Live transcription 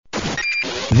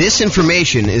This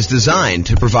information is designed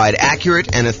to provide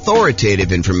accurate and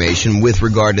authoritative information with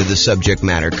regard to the subject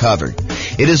matter covered.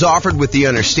 It is offered with the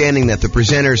understanding that the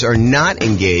presenters are not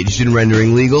engaged in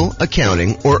rendering legal,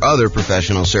 accounting, or other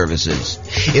professional services.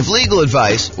 If legal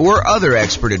advice or other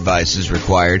expert advice is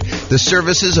required, the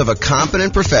services of a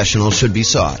competent professional should be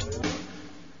sought.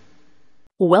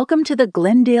 Welcome to the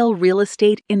Glendale Real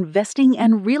Estate Investing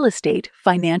and Real Estate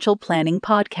Financial Planning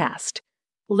Podcast.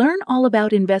 Learn all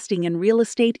about investing in real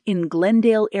estate in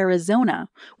Glendale, Arizona,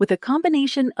 with a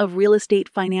combination of real estate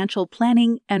financial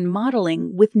planning and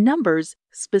modeling with numbers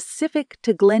specific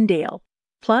to Glendale,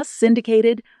 plus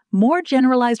syndicated, more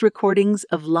generalized recordings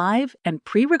of live and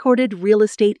pre-recorded real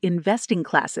estate investing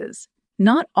classes,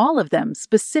 not all of them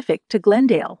specific to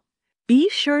Glendale. Be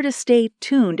sure to stay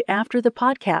tuned after the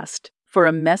podcast for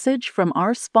a message from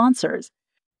our sponsors.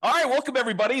 All right, welcome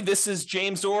everybody. This is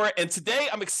James Orr, and today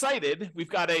I'm excited. We've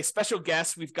got a special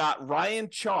guest. We've got Ryan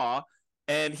Chaw,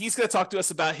 and he's going to talk to us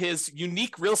about his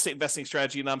unique real estate investing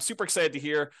strategy, and I'm super excited to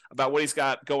hear about what he's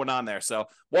got going on there. So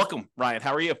welcome, Ryan.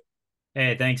 How are you?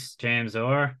 Hey, thanks, James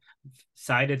Orr.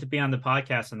 Excited to be on the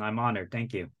podcast, and I'm honored.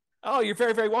 Thank you. Oh, you're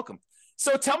very, very welcome.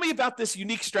 So tell me about this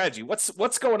unique strategy.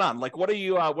 What's going on? Like, what have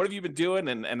you been doing,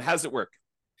 and how does it work?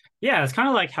 Yeah, it's kind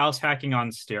of like house hacking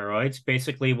on steroids.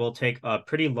 Basically, we'll take a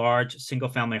pretty large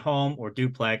single-family home or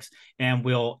duplex, and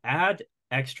we'll add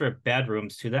extra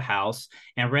bedrooms to the house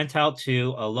and rent out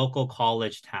to a local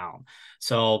college town.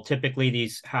 So typically,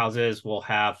 these houses will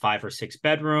have 5 or 6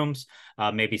 bedrooms,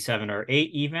 maybe 7 or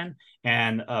 8 even,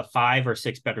 and a 5 or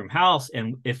 6 bedroom house.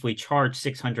 And if we charge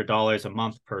 $600 a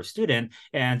month per student,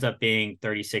 it ends up being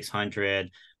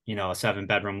 $3,600. A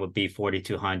 7-bedroom would be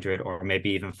 $4,200 or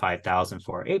maybe even $5,000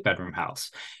 for an 8-bedroom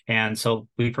house. And so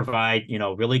we provide,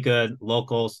 really good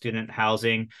local student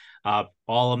housing,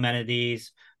 all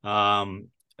amenities,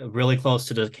 really close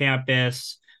to the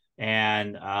campus.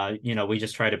 And, we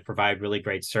just try to provide really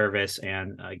great service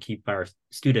and keep our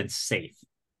students safe.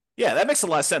 Yeah, that makes a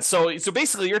lot of sense. So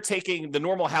basically you're taking the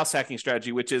normal house hacking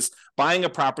strategy, which is buying a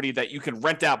property that you can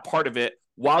rent out part of it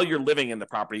while you're living in the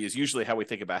property, is usually how we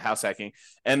think about house hacking.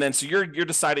 And then so you're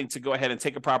deciding to go ahead and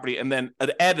take a property and then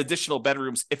add additional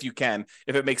bedrooms if you can,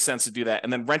 if it makes sense to do that,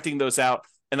 and then renting those out.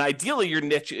 And ideally your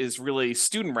niche is really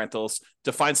student rentals,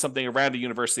 to find something around a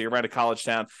university, around a college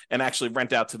town, and actually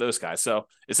rent out to those guys. So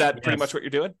is that pretty much what you're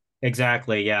doing?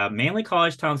 Exactly. Yeah. Mainly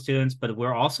college town students, but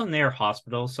we're also near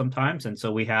hospitals sometimes. And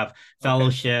so we have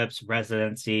fellowships,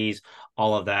 residencies,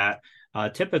 all of that.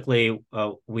 Typically,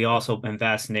 we also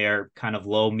invest near kind of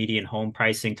low median home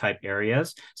pricing type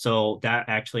areas. So that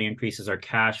actually increases our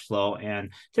cash flow.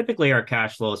 And typically our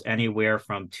cash flow is anywhere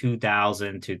from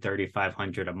 $2,000 to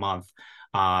 $3,500 a month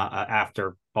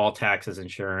after all taxes,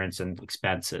 insurance, and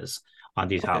expenses on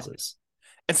these houses.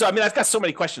 And so, I've got so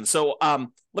many questions. So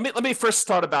let me first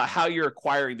start about how you're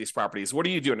acquiring these properties. What are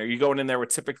you doing? Are you going in there with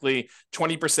typically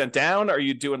 20% down? Are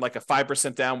you doing like a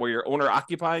 5% down where you're owner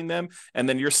occupying them and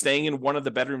then you're staying in one of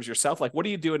the bedrooms yourself? Like, what are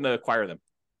you doing to acquire them?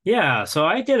 Yeah, so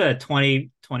I did a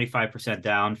 25%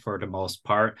 down for the most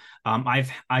part.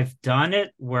 I've done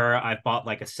it where I bought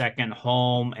like a second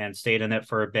home and stayed in it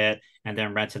for a bit and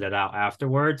then rented it out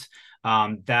afterwards.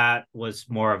 That was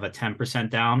more of a 10%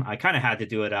 down. I kind of had to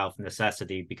do it out of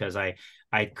necessity because I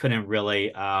couldn't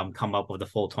really come up with the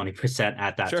full 20%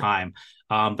 at that time.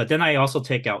 But then I also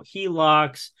take out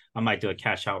HELOCs. I might do a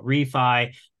cash out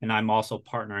refi, and I'm also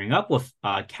partnering up with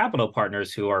capital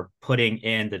partners who are putting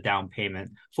in the down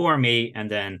payment for me.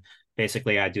 And then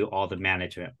basically I do all the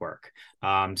management work.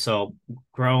 So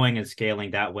growing and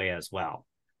scaling that way as well.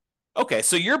 Okay,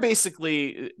 so you're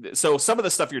basically, so some of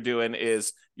the stuff you're doing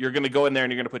is you're going to go in there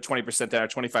and you're going to put 20% down or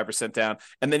 25% down,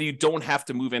 and then you don't have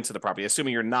to move into the property,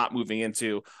 assuming you're not moving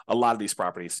into a lot of these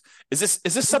properties. Is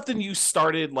this something you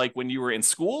started like when you were in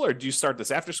school, or did you start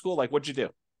this after school? Like, what'd you do?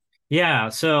 Yeah,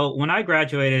 so when I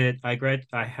graduated, I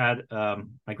graduated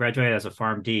as a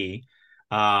PharmD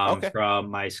from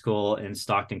my school in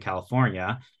Stockton,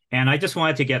 California. And I just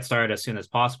wanted to get started as soon as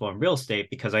possible in real estate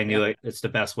because I knew it's the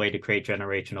best way to create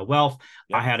generational wealth.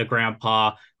 I had a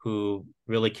grandpa who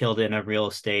really killed it in real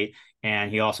estate,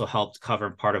 and he also helped cover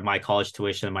part of my college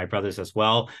tuition and my brothers as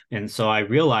well. And so I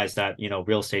realized that,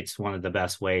 real estate's one of the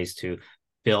best ways to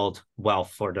build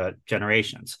wealth for the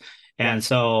generations. And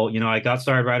so, I got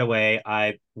started right away.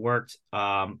 I worked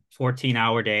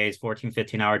 15-hour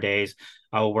days.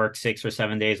 I will work 6 or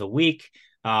 7 days a week.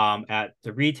 at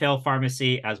the retail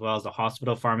pharmacy as well as the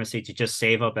hospital pharmacy to just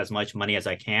save up as much money as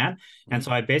I can. And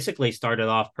so I basically started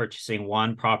off purchasing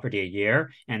one property a year,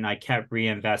 and I kept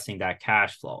reinvesting that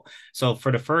cash flow. So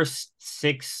for the first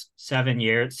 6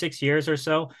 years or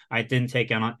so, I didn't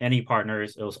take on any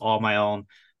partners. It was all my own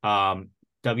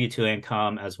W-2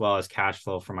 income as well as cash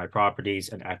flow for my properties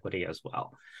and equity as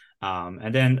well.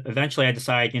 And then eventually I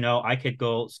decided, I could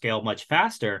go scale much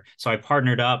faster. So I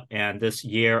partnered up, and this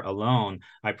year alone,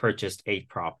 I purchased 8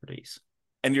 properties.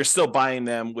 And you're still buying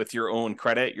them with your own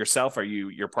credit yourself?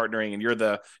 You're partnering and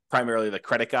you're primarily the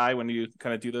credit guy when you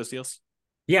kind of do those deals?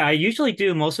 Yeah, I usually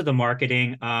do most of the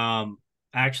marketing.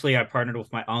 Actually, I partnered with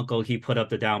my uncle. He put up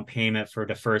the down payment for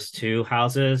the first 2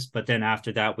 houses. But then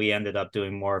after that, we ended up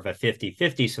doing more of a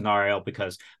 50-50 scenario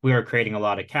because we were creating a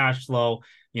lot of cash flow.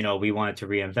 We wanted to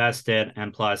reinvest it.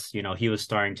 And plus, he was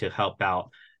starting to help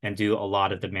out and do a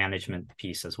lot of the management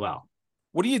piece as well.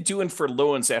 What are you doing for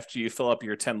loans after you fill up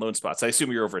your 10 loan spots? I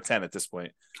assume you're over 10 at this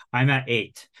point. I'm at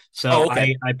 8. So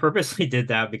okay. I purposely did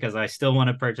that because I still want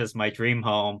to purchase my dream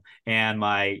home and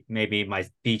maybe my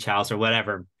beach house or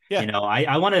whatever. Yeah.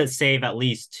 I want to save at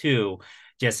least 2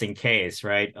 just in case,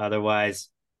 right? Otherwise,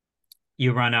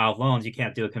 you run out of loans. You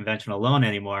can't do a conventional loan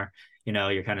anymore.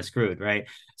 You're kind of screwed, right?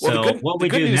 Well, so what we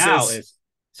do now is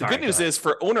the good news is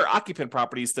for owner occupant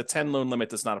properties, the 10 loan limit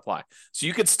does not apply. So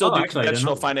you could still do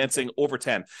conventional financing over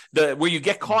 10. Where you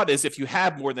get caught is if you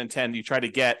have more than 10, you try to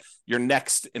get your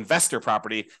next investor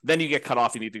property, then you get cut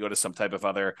off. You need to go to some type of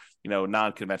other,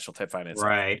 non-conventional type financing.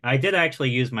 Right. I did actually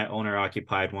use my owner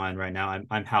occupied one right now.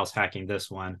 I'm house hacking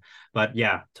this one, but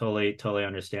yeah, totally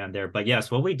understand there. But yes,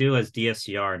 what we do is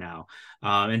DSCR now.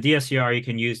 In DSCR, you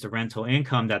can use the rental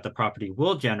income that the property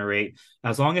will generate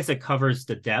as long as it covers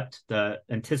the debt, the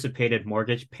anticipated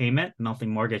mortgage payment, monthly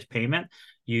mortgage payment.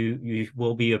 You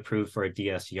will be approved for a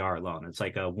DSCR loan. It's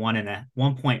like a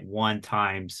 1.1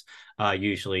 times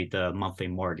usually the monthly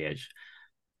mortgage.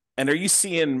 And are you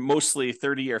seeing mostly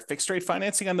 30-year fixed rate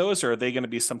financing on those, or are they going to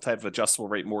be some type of adjustable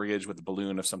rate mortgage with a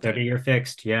balloon of some type? 30-year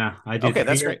fixed, yeah. I do. Okay,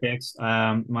 that's great. Fixed.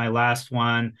 My last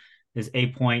one is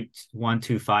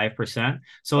 8.125%.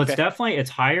 So it's definitely, it's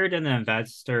higher than the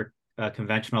investor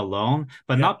conventional loan,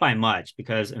 but not by much,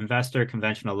 because investor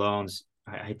conventional loans,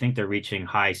 I think they're reaching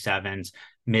high 7s,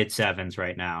 mid 7s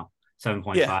right now,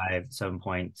 7.5,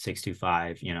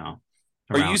 7.625,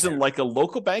 Are you using like a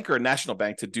local bank or a national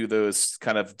bank to do those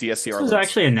kind of DSCR loans? This is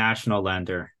actually a national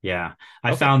lender. Yeah.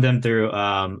 I found them through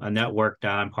a network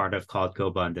that I'm part of called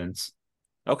GoBundance.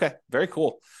 Okay, very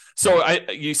cool. So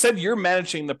you said you're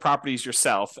managing the properties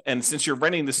yourself, and since you're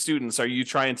renting the students, are you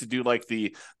trying to do like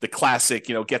the classic,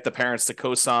 get the parents to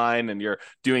co-sign, and you're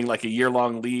doing like a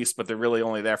year-long lease, but they're really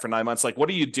only there for 9 months? Like, what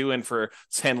are you doing for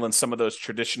handling some of those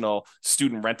traditional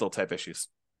student rental type issues?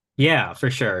 Yeah, for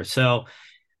sure. So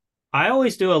I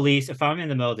always do a lease. If I'm in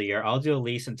the middle of the year, I'll do a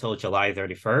lease until July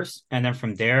 31st. And then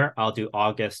from there, I'll do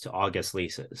August to August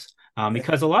leases.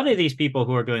 Because a lot of these people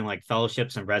who are doing like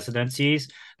fellowships and residencies,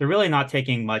 they're really not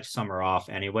taking much summer off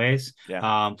anyways.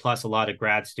 Yeah. Plus a lot of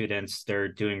grad students, they're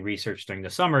doing research during the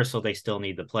summer, so they still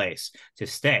need the place to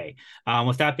stay.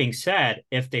 With that being said,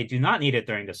 if they do not need it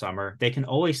during the summer, they can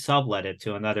always sublet it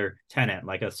to another tenant,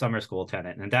 like a summer school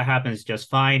tenant. And that happens just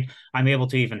fine. I'm able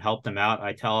to even help them out.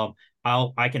 I tell them,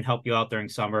 I can help you out during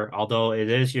summer, although it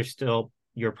is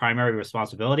your primary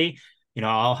responsibility.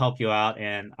 I'll help you out,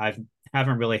 and I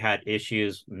haven't really had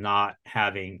issues not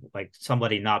having like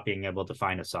somebody not being able to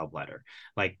find a subletter.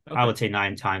 Like I would say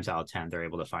 9 times out of 10, they're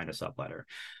able to find a subletter.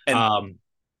 And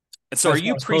so, are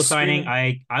you co-signing?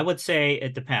 I would say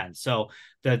it depends. So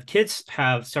the kids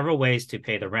have several ways to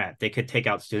pay the rent. They could take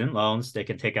out student loans. They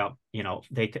can take out,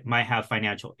 might have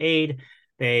financial aid.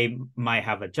 They might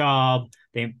have a job.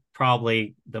 They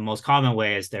probably, the most common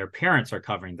way is their parents are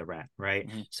covering the rent, right?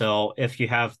 Mm-hmm. So if you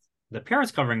have the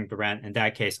parents covering the rent, in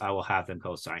that case, I will have them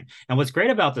co-sign. And what's great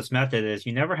about this method is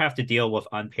you never have to deal with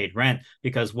unpaid rent,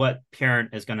 because what parent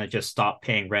is going to just stop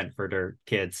paying rent for their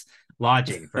kids'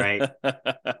 lodging, right?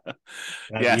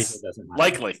 Yes,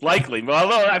 likely. Well,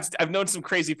 although I've known some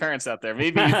crazy parents out there.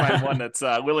 Maybe you find one that's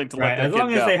willing to let their kid go. As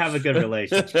long as they have a good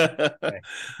relationship.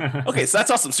 Okay, so that's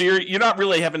awesome. So you're not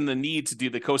really having the need to do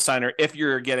the co-signer if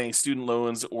you're getting student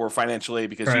loans or financial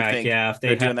aid, because you think if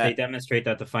they demonstrate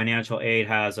that the financial aid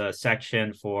has a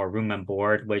section for room and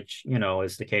board, which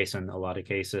is the case in a lot of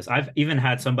cases. I've even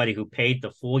had somebody who paid the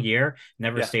full year,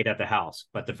 never stayed at the house,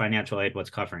 but the financial aid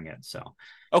was covering it. So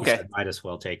said, might as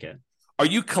well take it. Are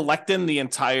you collecting the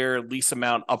entire lease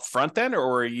amount up front then,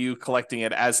 or are you collecting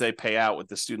it as they pay out with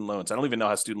the student loans? I don't even know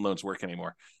how student loans work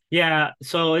anymore. Yeah,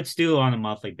 so it's due on a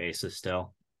monthly basis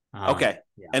still. Okay.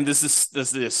 Yeah. And does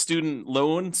the student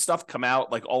loan stuff come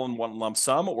out like all in one lump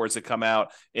sum, or does it come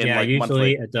out in Yeah, like usually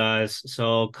monthly? it does.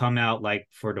 So come out like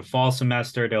for the fall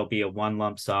semester, there'll be a one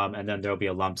lump sum, and then there'll be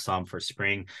a lump sum for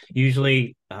spring.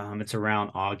 Usually, it's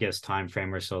around August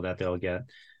timeframe or so that they'll get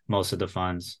most of the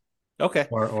funds, Okay.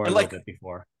 or a And little like, bit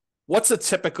before. what's a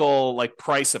typical like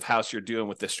price of house you're doing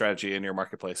with this strategy in your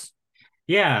marketplace?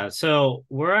 Yeah, so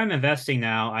where I'm investing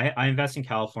now, I invest in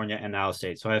California and out of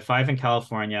state. So I have five in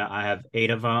California. I have eight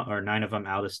of them or nine of them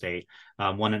out of state,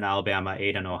 one in Alabama,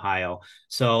 eight in Ohio.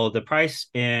 So the price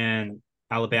in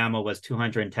Alabama was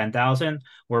 210,000.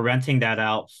 We're renting that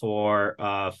out for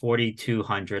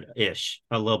 4,200 ish,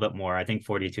 a little bit more. I think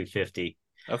 4,250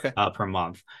 Okay. per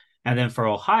month. And then for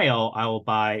Ohio, I will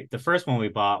buy the first one we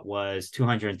bought was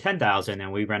 210,000,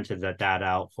 and we rented that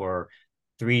out for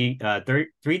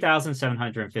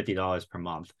 $3,750 per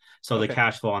month. So the Okay.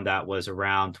 cash flow on that was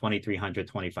around 2,300,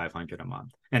 2,500 a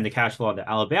month. And the cash flow on the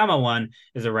Alabama one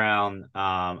is around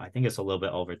I think it's a little bit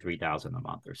over 3,000 a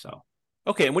month or so.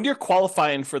 Okay. And when you're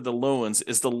qualifying for the loans,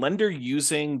 is the lender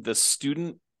using the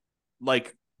student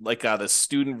the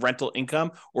student rental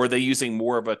income, or are they using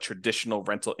more of a traditional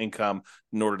rental income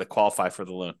in order to qualify for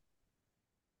the loan?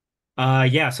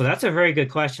 Yeah, so that's a very good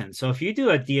question. So if you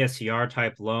do a DSCR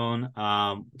type loan,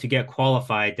 to get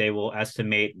qualified, they will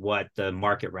estimate what the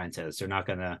market rent is. They're not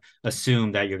going to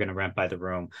assume that you're going to rent by the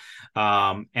room.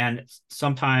 And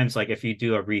sometimes, like if you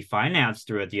do a refinance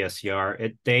through a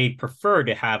DSCR, they prefer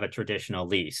to have a traditional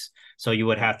lease. So you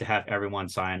would have to have everyone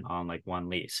sign on like one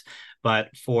lease.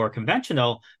 But for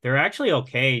conventional, they're actually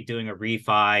okay doing a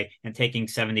refi and taking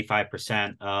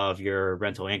 75% of your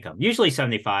rental income. Usually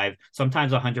 75,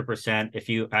 sometimes 100% if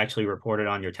you actually report it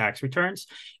on your tax returns.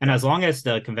 And Yeah. as long as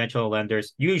the conventional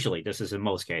lenders, usually this is in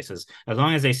most cases, as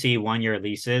long as they see 1 year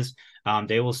leases,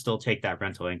 they will still take that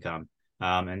rental income.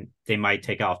 And they might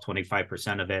take off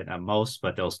 25% of it at most,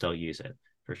 but they'll still use it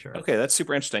for sure. Okay, that's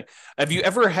super interesting. Have you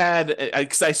ever had,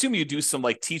 because I assume you do some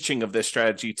like teaching of this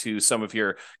strategy to some of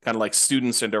your kind of like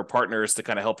students and their partners to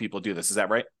kind of help people do this. Is that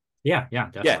right? Yeah, Yeah.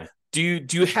 definitely. Do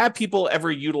you have people ever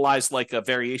utilize like a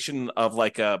variation of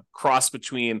like a cross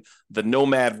between the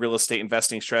nomad real estate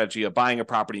investing strategy of buying a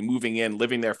property, moving in,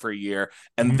 living there for a year,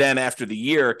 and Mhm. then after the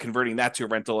year converting that to a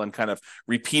rental and kind of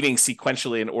repeating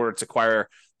sequentially in order to acquire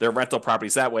their rental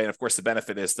properties that way? And of course, the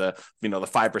benefit is the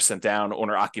 5% down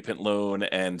owner occupant loan,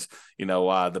 and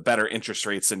the better interest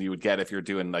rates than you would get if you're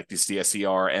doing like these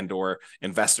DSCR and or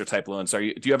investor type loans.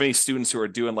 Do you have any students who are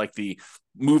doing like the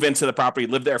move into the property,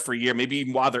 live there for a year, maybe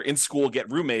even while they're in school, get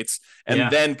roommates, and Yeah.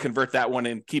 then convert that one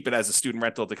and keep it as a student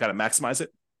rental to kind of maximize it?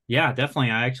 Yeah,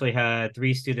 definitely. I actually had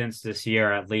three students this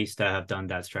year at least that have done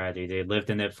that strategy. They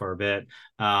lived in it for a bit,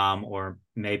 or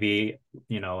maybe,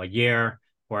 a year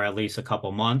or at least a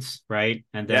couple months, right?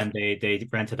 And Yeah. then they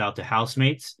rented out to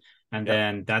housemates, and Yep.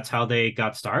 then that's how they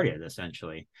got started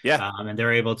essentially. Yeah. And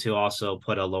they're able to also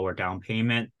put a lower down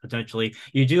payment potentially.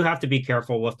 You do have to be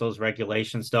careful with those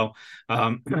regulations, though.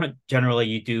 Um, Generally,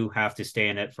 you do have to stay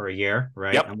in it for a year,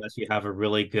 right? Yep. Unless you have a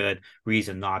really good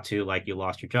reason not to, like you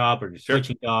lost your job or you're Sure.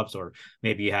 switching jobs, or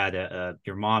maybe you had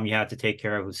your mom you had to take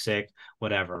care of who's sick,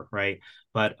 whatever, right?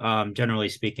 But generally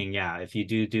speaking, yeah, if you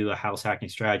do a house hacking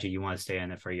strategy, you want to stay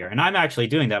in it for a year. And I'm actually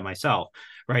doing that myself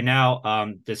right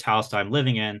now. This house that I'm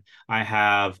living in, I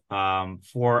have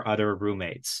four other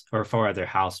roommates or four other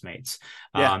housemates,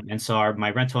 Yeah. and so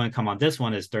my rental income on this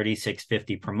one is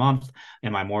 3,650 per month,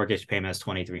 and my mortgage payment is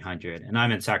 2,300, and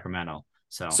I'm in Sacramento.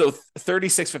 So So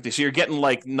 3650. So you're getting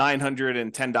like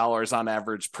 $910 on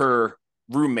average per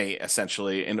roommate,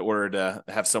 essentially, in order to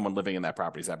have someone living in that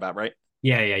property. Is that about right?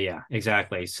 yeah,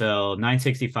 exactly. So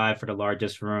 965 for the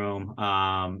largest room,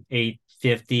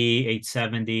 850,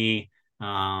 870,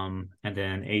 and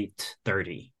then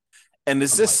 830. And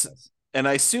is Something like this this. and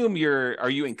I assume are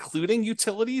you including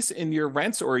utilities in your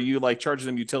rents, or are you like charging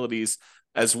them utilities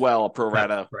as well, pro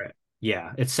rata? Separate.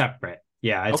 Yeah, it's separate.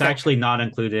 Yeah, it's Okay. actually not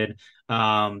included.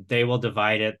 They will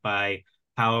divide it by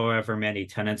however many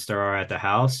tenants there are at the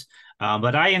house.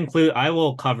 But I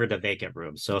will cover the vacant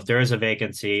room. So if there is a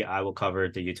vacancy, I will cover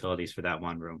the utilities for that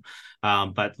one room.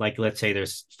 But like, let's say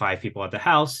there's five people at the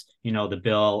house, the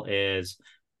bill is,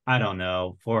 I don't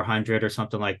know, 400 or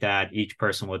something like that. Each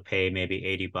person would pay maybe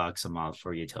 $80 a month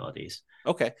for utilities.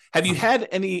 Okay. Have you Um, had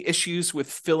any issues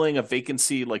with filling a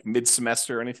vacancy like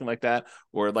mid-semester or anything like that?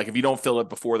 Or like if you don't fill it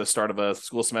before the start of a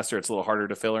school semester, it's a little harder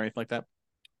to fill or anything like that?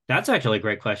 That's actually a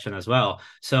great question as well.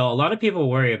 So a lot of people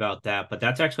worry about that, but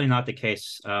that's actually not the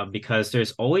case, because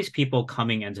there's always people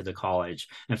coming into the college.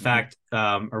 In Mhm. fact,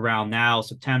 around now,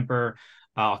 September,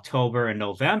 October and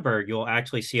November, you'll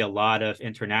actually see a lot of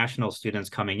international students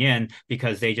coming in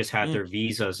because they just had their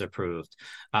visas approved.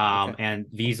 Okay. And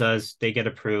visas, they get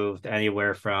approved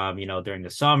anywhere from, during the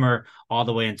summer all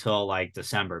the way until like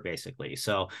December, basically.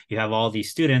 So you have all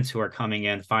these students who are coming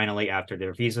in finally after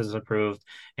their visas approved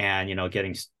and,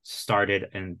 getting started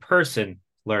in person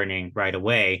learning right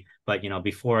away. But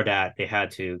before that, they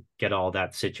had to get all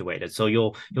that situated. So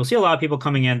you'll see a lot of people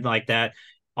coming in like that.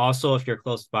 Also, if you're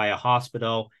close by a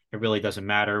hospital, it really doesn't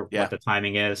matter what the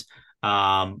timing is.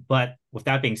 But with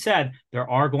that being said, there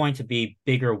are going to be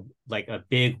like a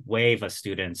big wave of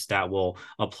students that will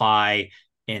apply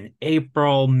in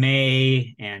April,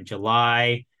 May, and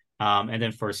July. And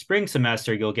then for spring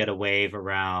semester, you'll get a wave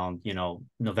around,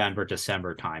 November,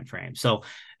 December timeframe. So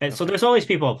there's always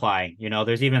people applying.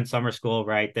 There's even summer school,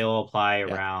 right? They'll apply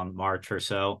around March or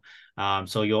so.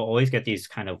 So you'll always get these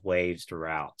kind of waves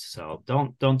throughout. So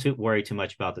don't worry too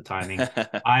much about the timing.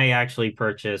 I actually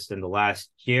purchased in the last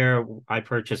year, I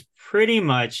purchased pretty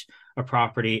much a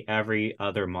property every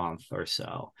other month or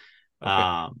so.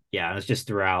 Okay. It was just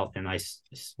throughout, and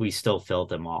we still filled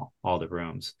them all the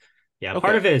rooms. Yeah, Okay.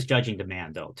 part of it is judging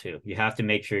demand though too. You have to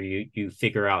make sure you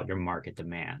figure out your market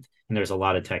demand, and there's a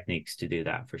lot of techniques to do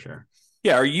that for sure.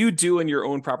 Yeah. Are you doing your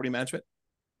own property management?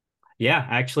 Yeah,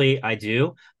 actually, I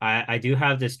do. I do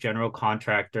have this general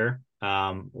contractor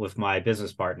with my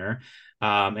business partner,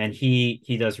 and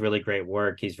he does really great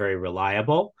work. He's very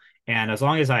reliable, and as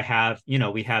long as I have,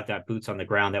 we have that boots on the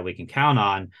ground that we can count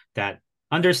on, that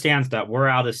understands that we're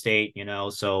out of state,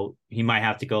 so he might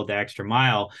have to go the extra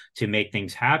mile to make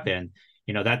things happen.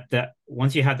 That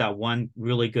once you have that one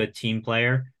really good team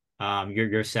player,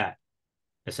 you're set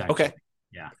essentially. Okay.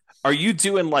 Yeah. Are you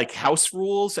doing like house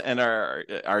rules, and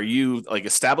are you like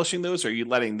establishing those? Or are you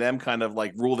letting them kind of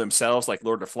like rule themselves, like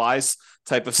Lord of the Flies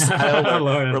type of style,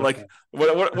 or like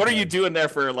what are you doing there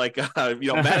for like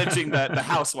managing the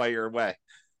house while you're away?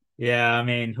 Yeah, I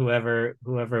mean, whoever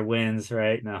wins,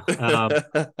 right? No.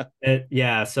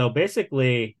 Yeah, so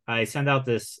basically I send out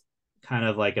this kind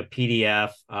of like a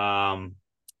PDF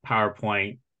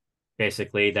PowerPoint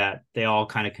basically that they all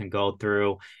kind of can go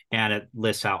through, and it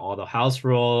lists out all the house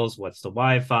rules, what's the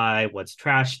Wi-Fi, what's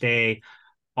trash day,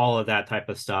 all of that type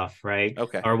of stuff, right?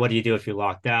 Okay. Or what do you do if you're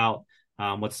locked out?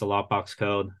 What's the lockbox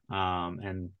code?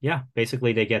 And yeah,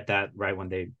 basically they get that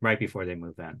right before they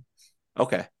move in.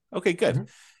 Okay. Okay, good. Mm-hmm.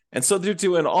 And so they're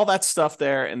doing all that stuff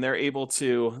there, and they're able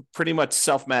to pretty much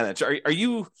self-manage. Are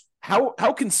you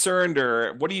how concerned,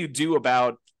 or what do you do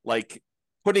about like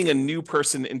putting a new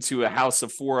person into a house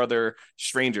of four other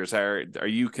strangers? Are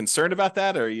you concerned about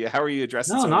that, or how are you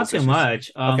addressing No, some of not those too issues?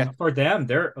 much. Okay. For them,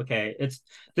 they're okay.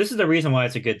 This is the reason why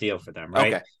it's a good deal for them,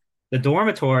 right? Okay. The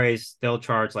dormitories, they'll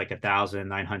charge like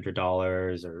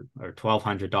 $1,900 or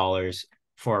 $1,200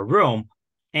 for a room,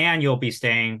 and you'll be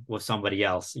staying with somebody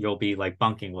else. You'll be like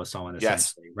bunking with someone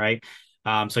Yes. essentially, right?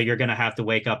 So you're gonna have to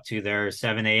wake up to their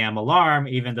 7 a.m. alarm,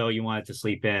 even though you wanted to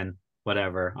sleep in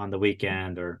whatever on the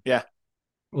weekend or Yeah.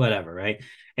 whatever, right?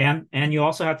 And you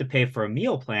also have to pay for a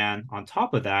meal plan on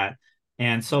top of that.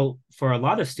 And so for a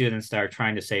lot of students that are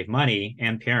trying to save money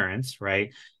and parents,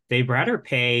 right, they'd rather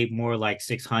pay more like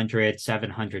 $600,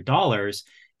 $700,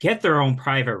 get their own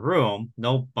private room,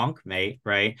 no bunkmate,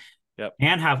 right? Yep.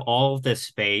 And have all of this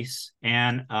space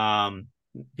and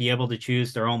be able to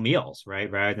choose their own meals, right?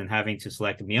 Rather than having to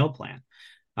select a meal plan.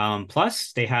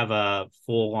 Plus, they have a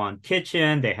full-on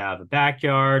kitchen, they have a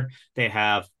backyard, they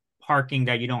have parking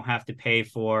that you don't have to pay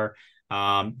for.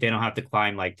 They don't have to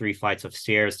climb like 3 flights of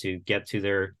stairs to get to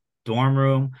their dorm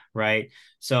room, right?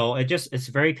 So it's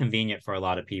very convenient for a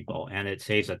lot of people, and it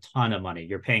saves a ton of money.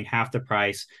 You're paying half the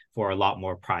price for a lot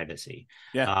more privacy.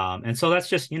 Yeah. And so that's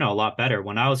just, a lot better.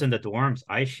 When I was in the dorms,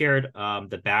 I shared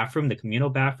the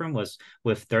communal bathroom was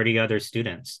with 30 other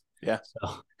students. Yeah.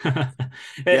 So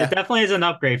it definitely is an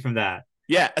upgrade from that.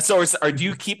 Yeah. So do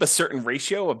you keep a certain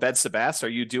ratio of beds to baths? Are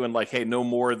you doing like, hey, no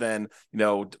more than,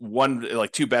 one,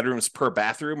 like 2 bedrooms per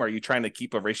bathroom? Are you trying to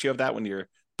keep a ratio of that when you're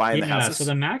buying the houses? So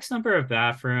the max number of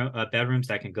bedrooms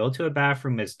that can go to a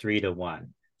bathroom is 3 to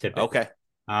 1 typically. Okay.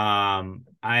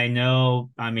 I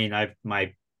know, I mean,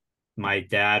 my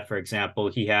dad, for example,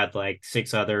 he had like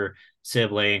 5 other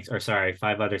siblings,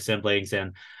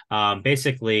 and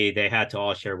basically they had to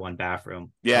all share one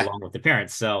bathroom along with the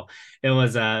parents. So it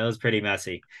was pretty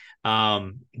messy.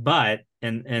 But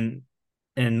in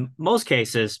most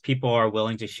cases, people are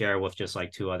willing to share with just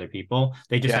like 2 other people.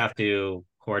 They just have to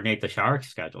coordinate the shower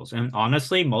schedules. And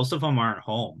honestly, most of them aren't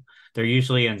home. They're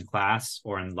usually in class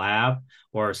or in lab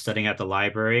or studying at the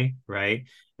library, right?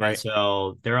 Right. And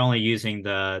so they're only using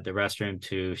the restroom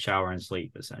to shower and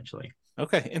sleep, essentially.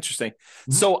 Okay, interesting.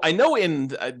 Mhm. So I know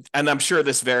and I'm sure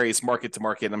this varies market to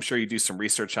market, and I'm sure you do some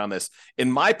research on this.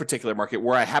 In my particular market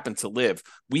where I happen to live,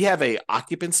 we have a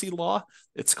occupancy law.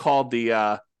 It's called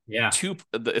Yeah.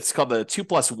 it's called the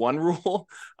 2+1 rule.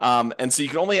 And so you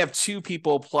can only have two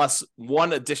people plus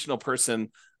one additional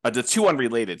person, the two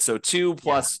unrelated. So two Yeah.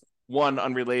 plus one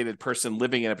unrelated person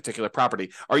living in a particular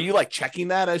property. Are you like checking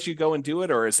that as you go and do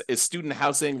it, or is student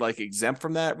housing like exempt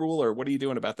from that rule, or what are you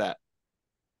doing about that?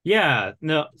 Yeah,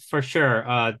 no, for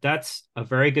sure. That's a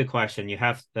very good question.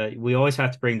 We always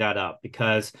have to bring that up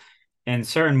because in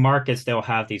certain markets, they'll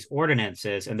have these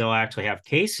ordinances and they'll actually have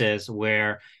cases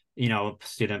where,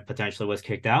 student potentially was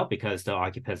kicked out because the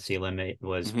occupancy limit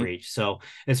was Mm-hmm. breached. So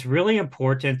it's really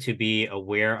important to be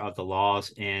aware of the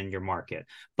laws in your market.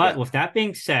 But Yeah. with that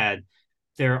being said,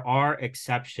 there are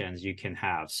exceptions you can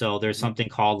have. So there's Mm-hmm. something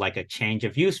called like a change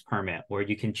of use permit, where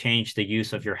you can change the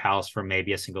use of your house from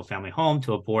maybe a single family home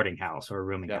to a boarding house or a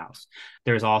rooming Yep. house.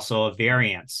 There's also a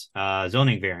variance,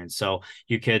 zoning variance. So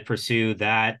you could pursue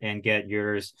that and get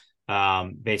yours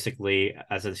basically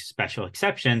as a special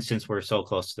exception, since we're so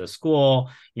close to the school,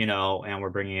 and we're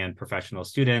bringing in professional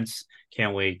students.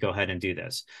 Can we go ahead and do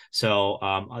this? So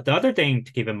the other thing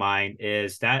to keep in mind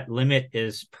is that limit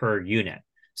is per unit.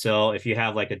 So if you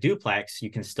have like a duplex, you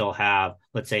can still have,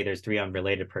 let's say there's 3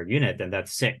 unrelated per unit, then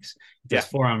that's 6. If Yeah. there's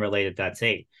 4 unrelated, that's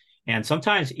 8. And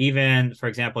sometimes even, for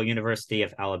example, University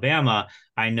of Alabama,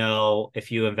 I know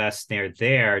if you invest near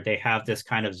there, they have this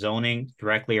kind of zoning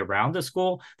directly around the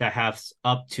school that has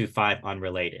up to 5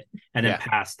 unrelated. And then Yeah.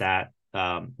 past that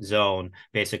zone,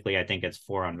 basically, I think it's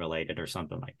 4 unrelated or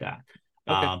something like that.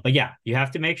 Okay. But yeah, you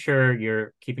have to make sure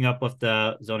you're keeping up with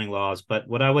the zoning laws. But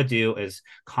what I would do is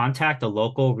contact a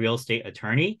local real estate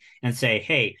attorney and say,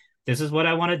 hey, this is what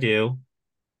I want to do.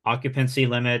 Occupancy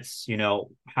limits,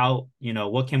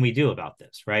 what can we do about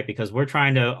this? Right. Because we're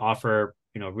trying to offer,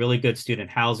 really good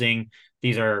student housing.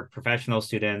 These are professional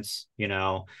students,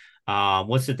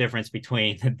 what's the difference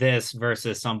between this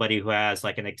versus somebody who has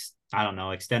like I don't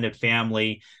know, extended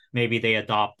family? Maybe they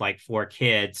adopt like 4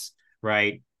 kids,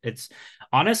 right? It's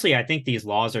honestly, I think these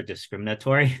laws are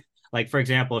discriminatory. Like, for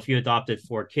example, if you adopted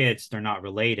 4 kids, they're not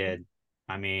related.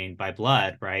 I mean, by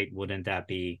blood, right? Wouldn't that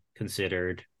be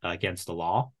considered against the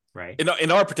law, right? In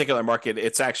our particular market,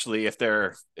 it's actually if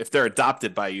they're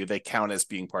adopted by you, they count as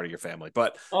being part of your family.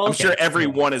 But Oh, I'm sure okay. every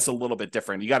Yeah. one is a little bit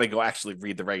different. You got to go actually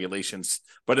read the regulations.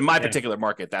 But in my Yeah. particular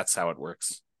market, that's how it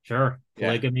works. Sure. Yeah.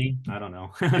 Polygamy. I don't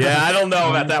know. Yeah, I don't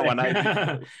know I about wouldn't that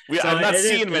say. one. So I'm not it is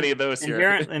seeing many of those here.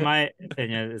 inherent, in my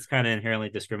opinion, it's kind of inherently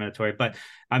discriminatory. But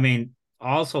I mean,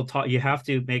 also you have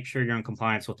to make sure you're in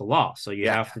compliance with the law. So you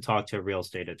Yeah. have to talk to a real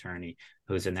estate attorney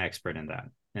who's an expert in that.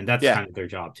 And that's Yeah. kind of their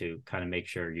job, to kind of make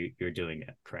sure you're doing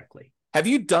it correctly. Have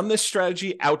you done this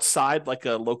strategy outside like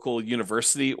a local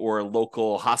university or a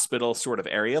local hospital sort of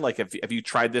area? Like have you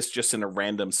tried this just in a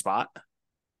random spot?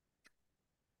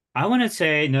 I wouldn't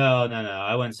say no, no, no.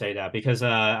 I wouldn't say that because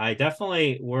I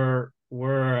definitely we're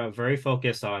very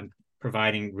focused on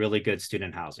providing really good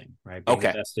student housing, right? Being the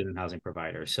Okay. best student housing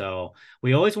provider. So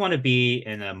we always want to be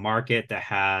in a market that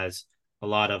has a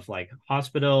lot of like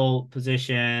hospital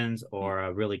positions or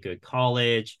a really good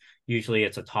college. Usually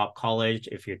it's a top college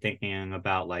if you're thinking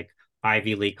about like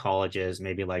Ivy League colleges,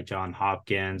 maybe like John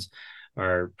Hopkins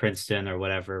or Princeton or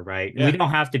whatever, right? We Yeah.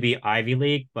 don't have to be Ivy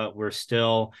League, but we're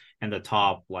still in the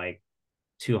top like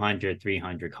 200,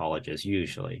 300 colleges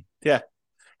usually. Yeah.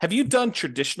 Have you done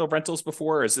traditional rentals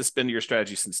before, or has this been your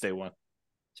strategy since day one?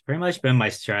 It's pretty much been my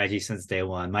strategy since day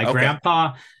one. My Okay.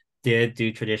 grandpa did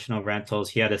do traditional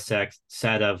rentals. He had a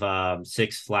set of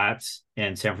 6 flats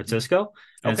in San Francisco.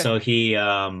 And Okay. so he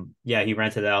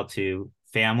rented out to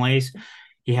families.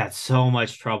 He had so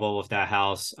much trouble with that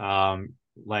house.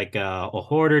 Like a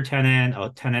hoarder tenant, a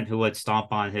tenant who would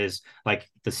stomp on his like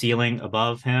the ceiling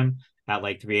above him at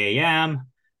like 3 a.m.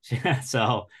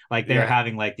 So like they're Yeah.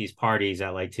 having like these parties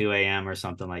at like 2 a.m. or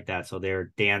something like that. So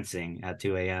they're dancing at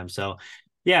 2 a.m. So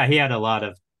yeah, he had a lot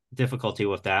of difficulty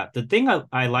with that. The thing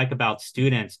I like about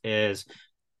students is,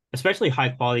 especially high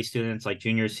quality students like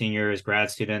juniors, seniors,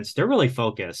 grad students, they're really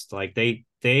focused. Like they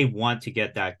want to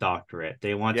get that doctorate.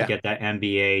 They want to Yeah. get that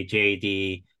MBA,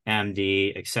 JD,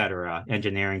 MD, etc.,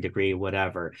 engineering degree,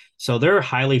 whatever. So they're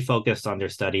highly focused on their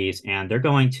studies and they're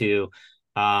going to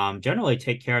generally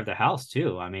take care of the house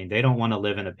too. I mean, they don't want to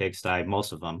live in a pigsty,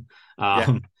 most of them.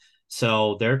 Yeah.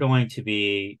 So they're going to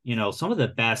be, some of the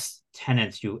best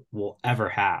tenants you will ever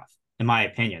have, in my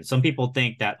opinion. Some people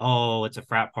think that, oh, it's a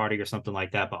frat party or something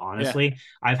like that. But Yeah. honestly,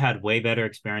 I've had way better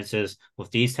experiences with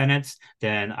these tenants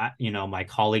than my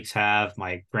colleagues have,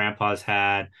 my grandpa's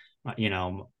had,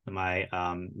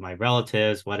 my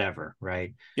relatives, whatever,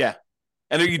 right? Yeah.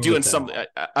 And are you doing some? Hotel.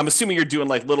 I'm assuming you're doing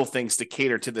like little things to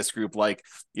cater to this group, like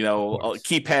Of course.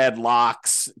 keypad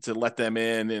locks to let them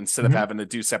in instead of Mhm. having to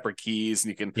do separate keys, and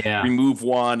you can Yeah. remove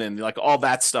one, and like all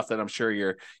that stuff that I'm sure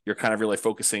you're kind of really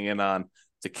focusing in on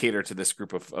to cater to this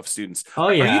group of students. Oh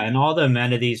Are yeah, you and all the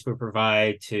amenities we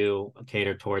provide to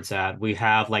cater towards that. We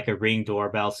have like a Ring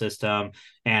doorbell system,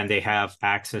 and they have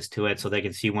access to it so they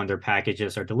can see when their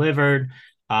packages are delivered.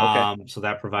 okay? So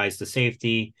that provides the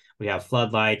safety. We have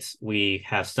floodlights. We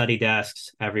have study desks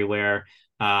everywhere.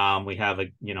 We have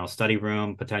a study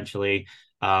room potentially.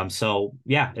 So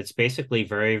yeah, it's basically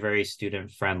very, very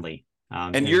student friendly,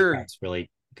 And and attracts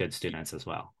really good students as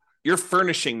well. you're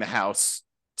furnishing the house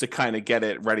to kind of get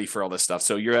it ready for all this stuff.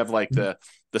 So you have like the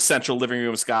central living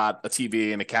room's got a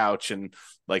TV and a couch and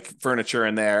like furniture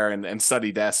in there and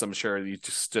study desks. I'm sure you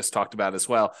just talked about as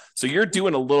well. So you're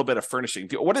doing a little bit of furnishing.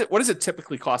 What does it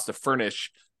typically cost to furnish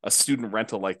a student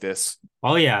rental like this?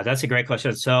 Oh yeah, that's a great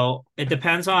question. So it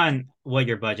depends on what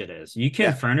your budget is. You can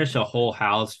Yeah. furnish a whole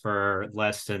house for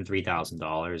less than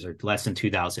 $3,000 or less than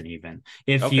 2,000 even.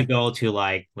 If you Okay. go to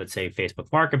like, let's say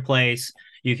Facebook Marketplace,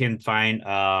 you can find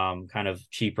kind of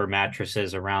cheaper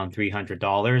mattresses around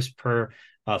 $300 per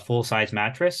full size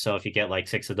mattress. So if you get like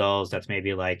six of those, that's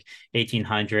maybe like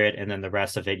 1,800, and then the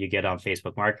rest of it you get on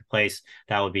Facebook Marketplace.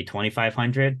 That would be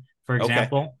 2,500, for Okay.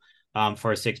 example,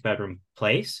 for a six-bedroom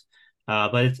place.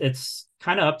 But it's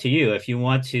kind of up to you if you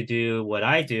want to do what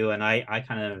I do, and I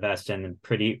kind of invest in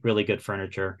really good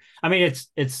furniture. I mean,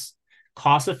 it's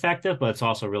cost effective, but it's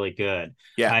also really good.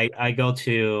 Yeah. I go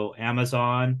to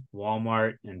Amazon,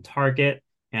 Walmart, and Target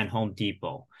and Home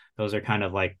Depot. Those are kind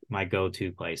of like my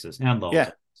go-to places, and Lowe's Yeah.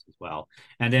 as well.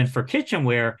 And then for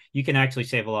kitchenware, you can actually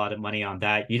save a lot of money on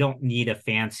that. You don't need a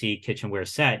fancy kitchenware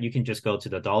set. You can just go to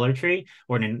the Dollar Tree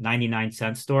or the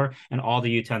 99-cent store, and all the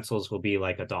utensils will be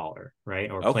like $1, right?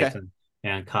 Or plates Okay.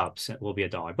 and cups will be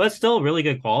 $1. But it's still really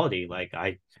good quality. Like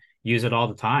I use it all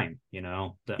the time,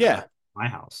 Yeah. my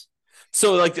house.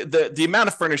 So like the amount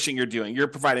of furnishing you're doing, you're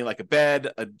providing like a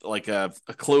bed, like a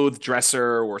clothes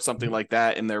dresser or something Mhm. like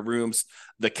that in their rooms,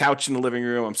 the couch in the living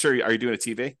room. I'm sure. Are you doing a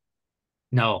TV?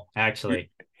 No, You're, actually,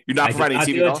 you're not I do providing a not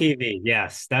TV do at a all? TV.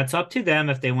 Yes, that's up to them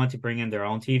if they want to bring in their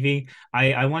own TV.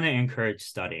 I want to encourage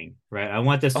studying, right? I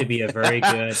want this to be a very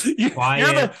Okay. good, You're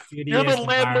quiet, the studious landlord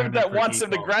environment that for wants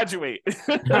them to people. graduate.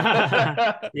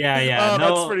 Yeah. Oh, that's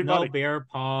No, pretty no funny. bear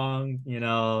pong.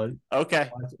 Okay.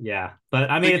 Yeah. But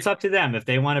I So mean, it's up to them. If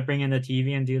they want to bring in the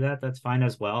TV and do that, that's fine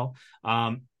as well.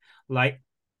 Like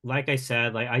like I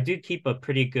said, like I do keep a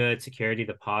pretty good security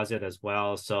deposit as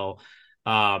well. So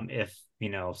if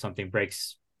something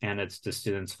breaks and it's the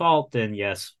student's fault, then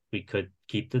yes, we could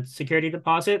keep the security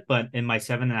deposit. But in my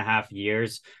 7.5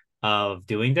 years of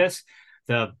doing this,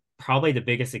 the probably the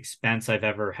biggest expense I've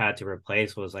ever had to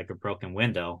replace was like a broken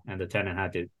window, and the tenant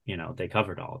had to, they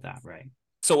covered all of that, right?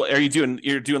 so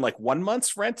you're doing like 1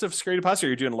 month's rent of security deposit, or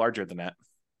you're doing larger than that?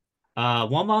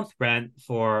 1 month rent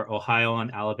for Ohio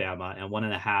and Alabama, and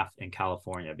 1.5 in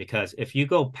California. Because if you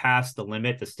go past the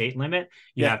limit, the state limit,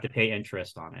 you Yeah. have to pay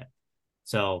interest on it.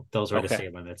 So those are the Okay.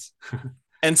 state limits.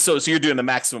 And so you're doing the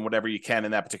maximum whatever you can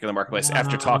in that particular marketplace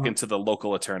after Uh, talking to the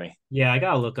local attorney. yeah, I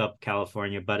gotta look up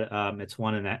California, but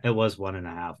it was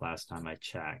 1.5 last time I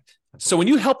checked, I So when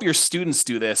believe. you help your students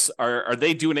do this, are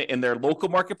they doing it in their local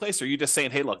marketplace? Or are you just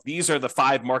saying, hey, look, these are the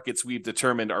 5 markets we've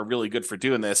determined are really good for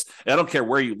doing this. And I don't care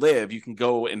where you live, you can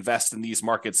go invest in these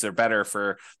markets. They're better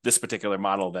for this particular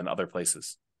model than other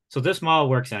places. So this model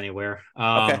works anywhere.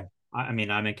 Okay. I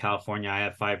mean, I'm in California. I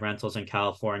have 5 rentals in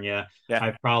California. Yeah.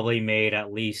 I've probably made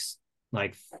at least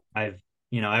like I've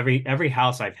every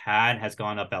house I've had has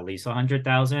gone up at least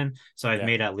 100,000. So I've Yeah.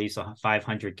 made at least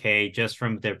 500K just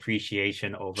from the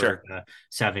appreciation over Sure. the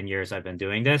 7 years I've been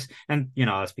doing this. And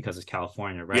that's because it's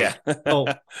California, right? Yeah. So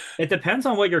it depends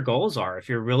on what your goals are. If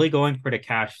you're really going for the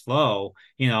cash flow,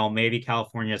 maybe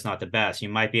California is not the best. You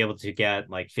might be able to get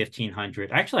like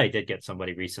 1,500. Actually, I did get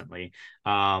somebody recently,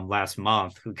 last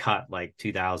month, who got like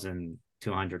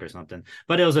 2,200 or something,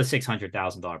 but it was a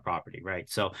 $600,000 property, right?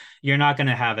 So you're not going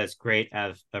to have as great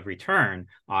of a return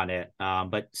on it.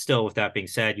 But still, with that being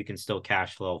said, you can still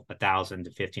cash flow 1,000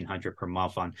 to 1,500 per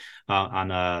month on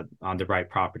the right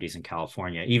properties in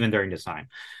California, even during this time.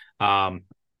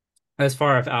 As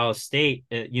far as out of state,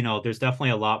 there's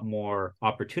definitely a lot more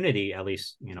opportunity, at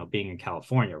least, being in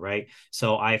California, right?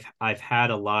 So I've had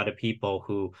a lot of people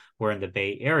who were in the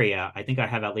Bay Area. I think I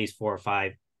have at least 4 or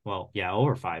 5, well, yeah,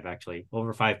 over 5 actually,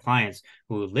 over 5 clients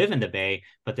who live in the Bay,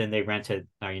 but then they rented,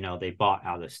 they bought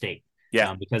out of state.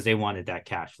 Yeah. Because they wanted that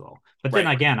cash flow. But then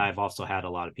Right. again, I've also had a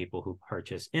lot of people who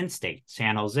purchase in state,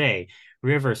 San Jose,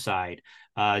 Riverside,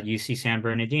 UC San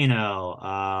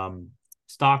Bernardino,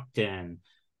 Stockton,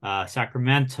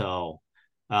 Sacramento,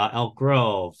 Elk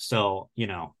Grove. So,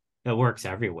 it works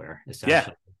everywhere, Yeah.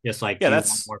 essentially. Just like, Yeah, do you want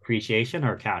that's more appreciation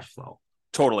or cash flow?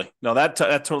 totally. No, that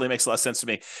totally makes a lot of sense to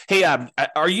me. Hey,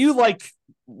 are you like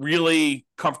really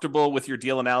comfortable with your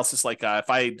deal analysis? Like, if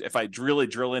I really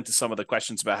drill into some of the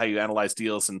questions about how you analyze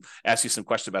deals and ask you some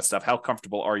questions about stuff, how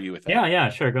comfortable are you with that? Yeah,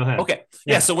 sure. Go ahead. Okay.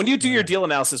 Yeah. Yeah. So when you do your Yeah. deal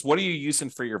analysis, what are you using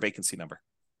for your vacancy number?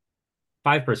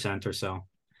 5% or so.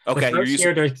 The Okay, you're first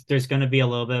using year there's going to be a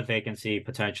little bit of vacancy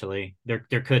potentially. There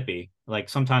could be. Like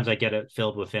sometimes I get it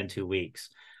filled within 2 weeks,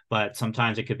 but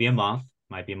sometimes it could be a month,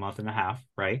 might be a month and a half,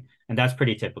 right? And that's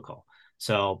pretty typical.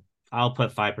 So I'll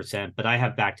put 5%, but I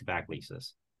have back-to-back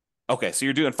leases. Okay, so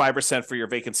you're doing 5% for your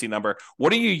vacancy number.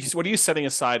 What are you setting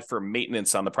aside for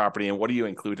maintenance on the property, and what do you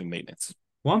include in maintenance?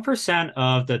 1%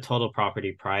 of the total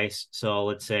property price. So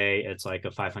let's say it's like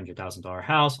a $500,000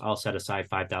 house. I'll set aside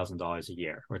 $5,000 a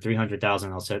year, or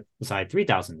 300,000. I'll set aside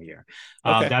 3,000 a year.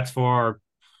 Okay. That's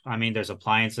there's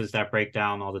appliances that break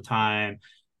down all the time.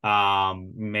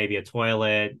 Maybe a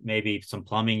toilet, maybe some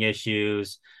plumbing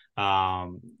issues.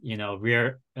 Every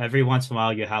once in a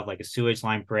while you have like a sewage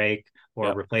line break or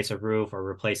Yep. replace a roof or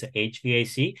replace a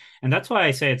HVAC. And that's why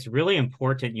I say it's really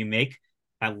important you make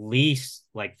at least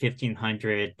like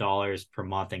 $1,500 per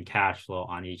month in cash flow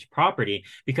on each property.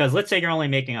 Because let's say you're only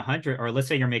making 100, or let's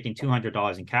say you're making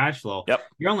 $200 in cash flow, Yep.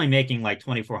 you're only making like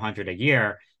 2,400 a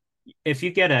year. If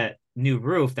you get a new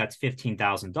roof that's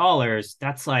 $15,000,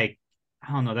 that's like,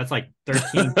 I don't know, that's like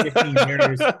 13, 15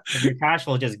 years of your cash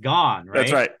flow just gone,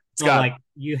 That's right? right. It's So gone. like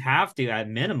you have to at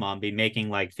minimum be making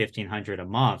like 1,500 a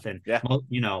month, and Yeah.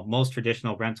 most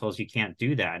traditional rentals you can't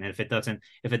do that. And if it doesn't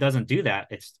do that,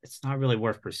 it's not really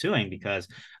worth pursuing, because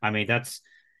I mean that's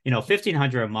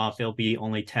 1,500 a month, it'll be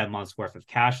only 10 months worth of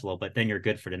cash flow, but then you're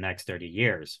good for the next 30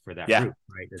 years for that Yeah. roof,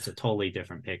 right? It's a totally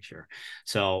different picture.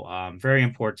 So very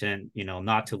important,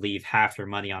 not to leave half your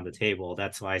money on the table.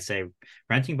 That's why I say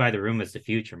renting by the room is the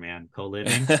future, man.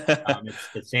 Co-living,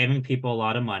 it's saving people a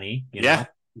lot of money, Yeah.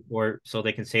 or so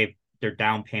they can save their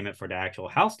down payment for the actual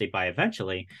house they buy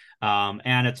eventually.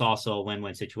 And it's also a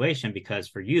win-win situation, because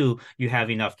for you have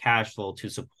enough cash flow to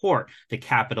support the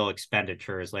capital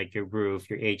expenditures like your roof,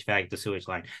 your HVAC, the sewage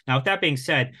line. Now, with that being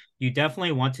said, you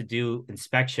definitely want to do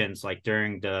inspections like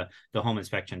during the home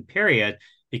inspection period,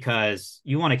 because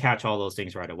you want to catch all those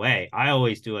things right away. I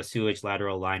always do a sewage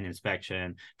lateral line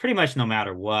inspection pretty much no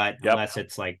matter what, Yep. unless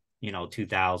it's like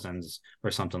 2000s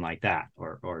or something like that,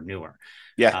 or newer.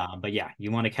 Yeah. But yeah, you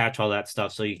want to catch all that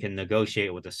stuff so you can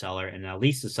negotiate with the seller, and at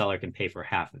least the seller can pay for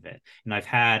half of it. And I've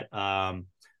had a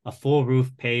full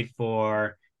roof paid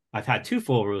for. I've had 2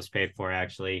 full roofs paid for,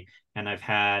 actually, and I've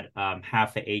had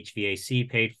half the HVAC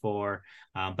paid for.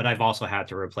 But I've also had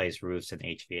to replace roofs and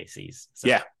HVACs. So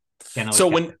Yeah. can't always So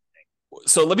get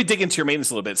so let me dig into your maintenance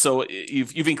a little bit. So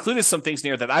you've included some things in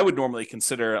here that I would normally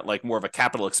consider like more of a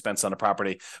capital expense on a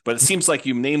property, but it seems like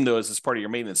you named those as part of your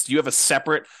maintenance. Do you have a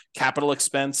separate capital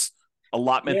expense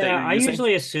allotment that Yeah, you're I using?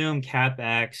 usually assume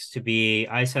CapEx to be,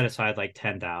 I set aside like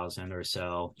 10,000 or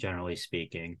so, generally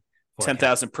speaking, for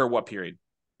 10,000 per what period?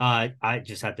 I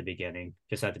just at the beginning,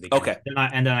 Okay.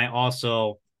 and then I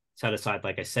also set aside,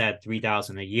 like I said,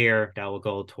 3,000 a year that will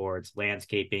go towards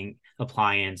landscaping,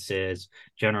 appliances,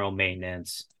 general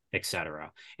maintenance,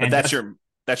 etc. But And that's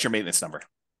your maintenance number.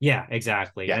 yeah,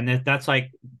 exactly. Yeah. And that's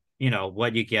like,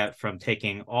 what you get from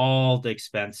taking all the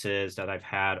expenses that I've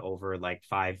had over like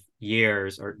 5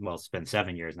 years, or well, it's been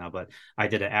 7 years now, but I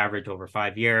did an average over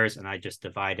 5 years, and I just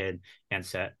divided and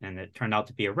set, and it turned out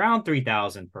to be around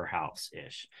 3,000 per house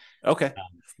ish. Okay.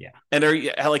 Yeah. And are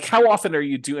you like, how often are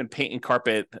you doing paint and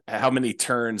carpet? How many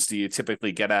turns do you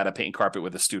typically get out of paint and carpet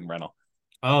with a student rental?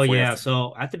 Oh Before you yeah. have to,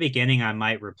 So at the beginning, I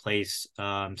might replace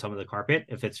some of the carpet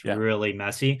if it's yeah. really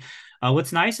messy.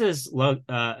 What's nice is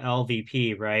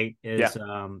LVP, right? Yeah. Is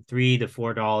 $3 to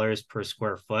 $4 per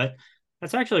square foot.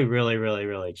 That's actually really, really,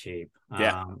 really cheap.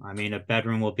 Yeah. I mean, a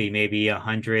bedroom will be maybe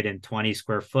 120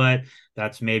 square foot.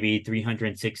 That's maybe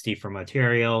 360 for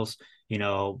materials.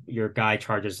 Your guy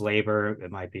charges labor. It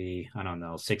might be, I don't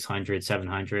know, 600,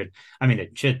 700. I mean,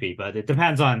 it should be, but it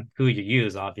depends on who you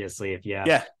use, obviously. If you have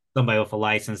Yeah. somebody with a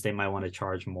license, they might want to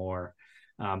charge more.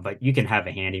 But you can have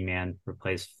a handyman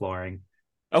replace flooring.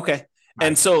 Okay.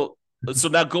 And so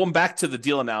now going back to the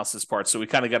deal analysis part, so we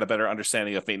kind of got a better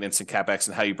understanding of maintenance and CapEx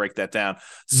and how you break that down.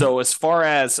 So as far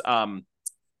as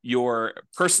your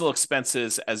personal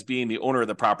expenses as being the owner of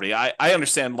the property, I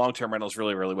understand long-term rentals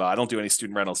really, really well. I don't do any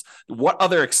student rentals. What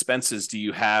other expenses do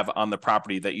you have on the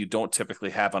property that you don't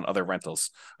typically have on other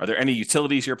rentals? Are there any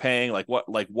utilities you're paying? Like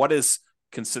what is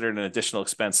considered an additional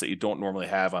expense that you don't normally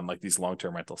have on like these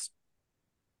long-term rentals?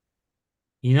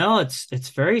 It's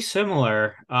very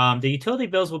similar. The utility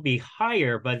bills will be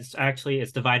higher, but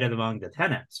it's divided among the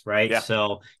tenants, right? Yeah.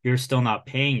 So you're still not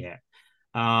paying it.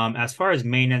 As far as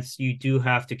maintenance, you do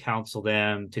have to counsel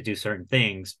them to do certain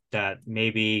things that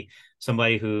maybe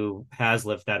somebody who has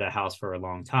lived at a house for a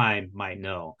long time might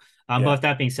know. But Yeah. with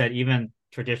that being said, even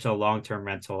traditional long-term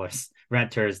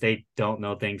renters, they don't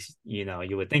know things,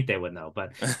 you would think they would know.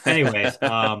 But anyways,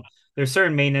 there's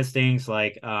certain maintenance things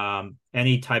like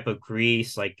any type of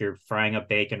grease, like you're frying up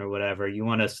bacon or whatever, you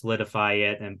want to solidify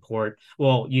it and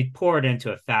you pour it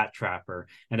into a fat trapper,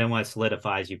 and then when it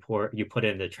solidifies, you put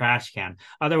it in the trash can.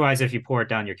 Otherwise, if you pour it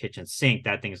down your kitchen sink,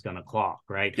 that thing's gonna clog,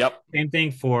 right? Yep. Same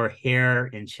thing for hair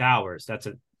in showers.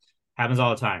 Happens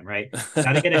all the time, right?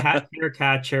 Got to get a hair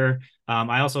catcher.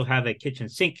 I also have a kitchen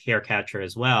sink hair catcher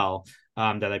as well,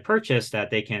 that I purchased that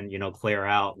they can, clear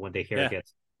out when the hair Yeah.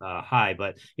 gets high.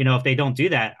 But if they don't do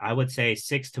that, I would say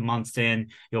 6 months in,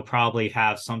 you'll probably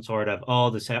have some sort of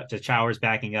the shower's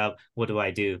backing up. What do I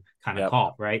do? Kind of Yep.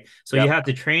 call, right? So you Yep. have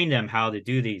to train them how to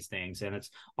do these things, and it's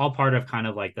all part of kind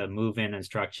of like the move-in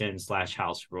instructions /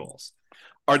 house rules.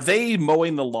 Are they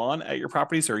mowing the lawn at your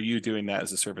properties, or are you doing that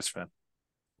as a service fan?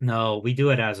 No, I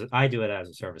do it as a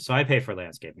service. So I pay for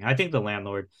landscaping. I think the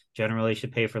landlord generally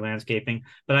should pay for landscaping,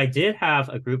 but I did have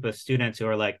a group of students who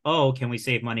are like, "Oh, can we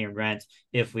save money in rent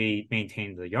if we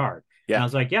maintain the yard?" And I Yeah.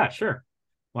 was like, "Yeah, sure.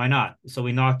 Why not?" So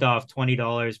we knocked off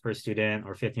 $20 per student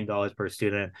or $15 per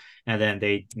student, and then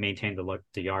they maintained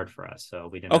the yard for us. So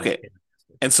we didn't have to Okay. pay.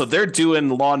 And so they're doing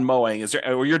lawn mowing.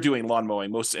 Or you're doing lawn mowing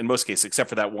in most cases, except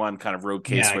for that one kind of road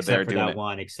case Yeah, where they're except for doing that it.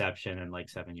 one exception in like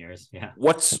 7 years. Yeah.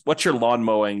 What's your lawn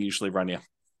mowing usually run you?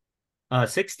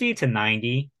 60 to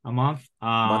 90 a month. A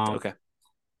month? Okay.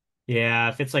 Yeah,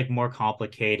 if it's like more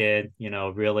complicated,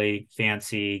 really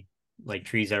fancy, like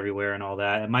trees everywhere and all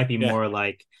that, it might be Yeah. more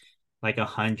like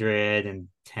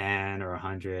 110 or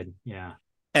 100. Yeah.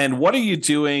 And what are you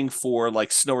doing for like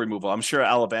snow removal? I'm sure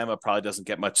Alabama probably doesn't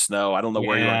get much snow. I don't know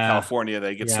where you are in Yeah. California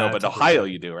they get snow, Yeah, but Ohio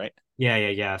you typically. do, right?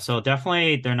 Yeah. So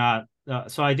definitely they're not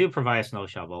so I do provide a snow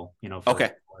shovel, for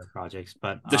Okay. water projects,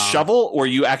 but The shovel, or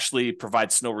you actually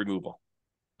provide snow removal?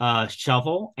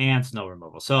 shovel and snow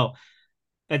removal. So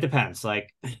it depends.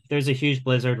 Like, there's a huge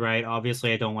blizzard, right?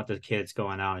 Obviously, I don't want the kids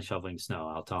going out and shoveling snow.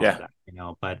 I'll tell them Yeah.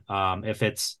 that. But if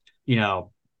it's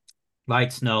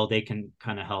light snow, they can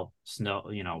kind of help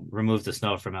remove the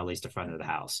snow from at least the front of the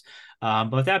house.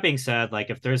 But with that being said, like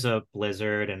if there's a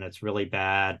blizzard and it's really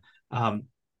bad, um,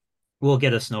 we'll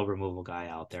get a snow removal guy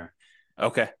out there.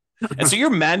 Okay. And so you're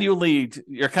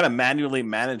kind of manually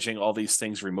managing all these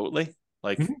things remotely,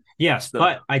 like Yes, so.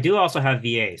 but I do also have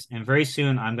VAs, and very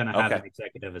soon I'm going to have Okay. an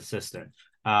executive assistant.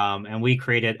 And we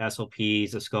created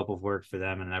SOPs, a scope of work for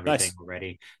them, and everything Nice.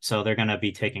 already. So they're going to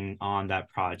be taking on that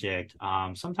project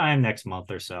sometime next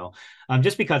month or so.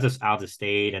 Just because it's out of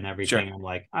state and Sure. everything, I'm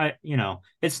like,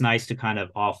 it's nice to kind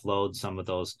of offload some of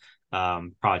those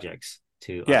projects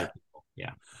to other Yeah. people.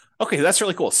 Yeah. Okay, that's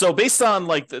really cool. So based on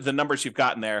like the numbers you've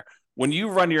gotten there, when you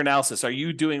run your analysis, are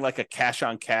you doing like a cash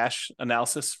on cash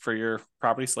analysis for your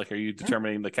properties? Like, are you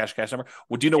determining the cash number?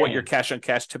 Well, do you know what Yeah. your cash on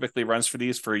cash typically runs for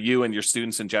these for you and your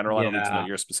students in general? I don't need to know Yeah.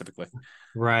 yours specifically.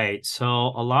 Right. So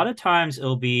a lot of times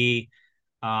it'll be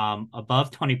above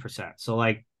 20%. So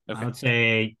like I Okay. would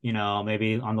say,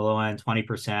 maybe on the low end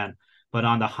 20%, but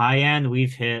on the high end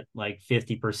we've hit like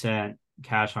 50%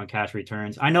 cash on cash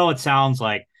returns. I know it sounds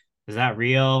like, is that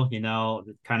real?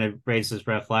 It kind of raises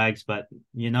red flags, but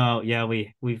yeah,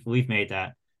 we've made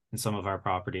that in some of our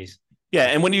properties. Yeah,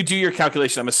 and when you do your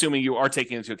calculation, I'm assuming you are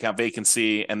taking into account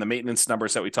vacancy and the maintenance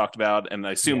numbers that we talked about, and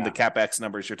I assume the Yeah. capex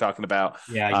numbers you're talking about,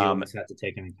 Yeah, you um, always have to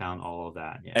take into account all of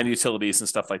that. and Yeah. utilities and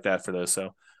stuff like that for those. So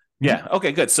Mhm. yeah,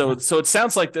 okay, good. Yeah. So it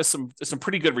sounds like there's some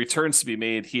pretty good returns to be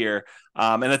made here,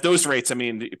 and at those rates, I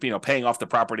mean, paying off the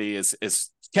property is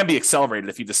can be accelerated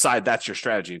if you decide that's your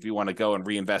strategy. If you want to go and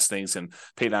reinvest things and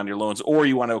pay down your loans, or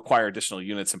you want to acquire additional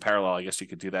units in parallel, I guess you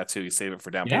could do that too. You save it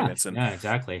for down Yeah, payments and yeah,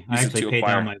 exactly. I use it actually to paid down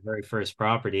acquire. my very first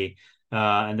property,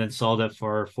 and then sold it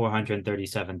for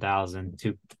 437,000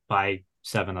 to buy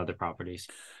 7 other properties.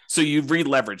 So you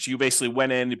re-leveraged. You basically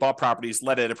went in, you bought properties,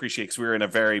 let it appreciate because we were in a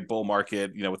very bull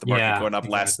market, with the market Yeah, going up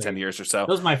last 10 exactly. years or so. That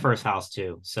was my first house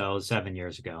too, so 7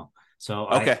 years ago. So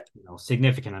Okay.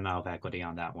 significant amount of equity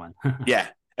on that one. Yeah.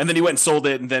 And then you went and sold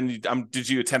it. And then did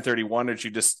you a 1031 or did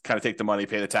you just kind of take the money,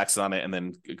 pay the taxes on it, and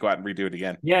then go out and redo it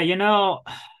again? Yeah,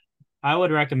 I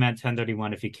would recommend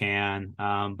 1031 if you can,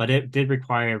 but it did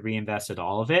require reinvested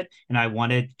all of it, and I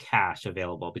wanted cash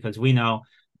available because we know,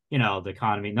 the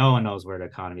economy. No one knows where the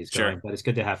economy is Sure. going, but it's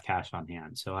good to have cash on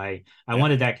hand. So I Yeah.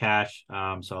 wanted that cash, so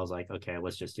I was like, okay,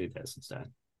 let's just do this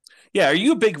instead. Yeah. Are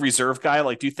you a big reserve guy?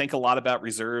 Like, do you think a lot about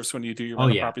reserves when you do your Oh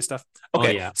rental yeah. property stuff? Oh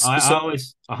Okay. yeah. I So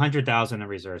always 100,000 in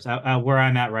reserves. Where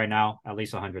I'm at right now, at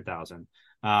least 100,000.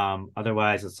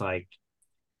 Otherwise it's like,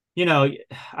 you know,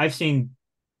 I've seen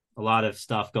a lot of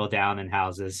stuff go down in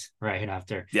houses right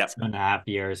after yeah, 7.5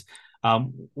 years.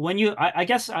 When I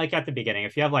guess like at the beginning,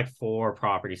 if you have like four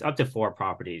properties, up to four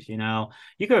properties,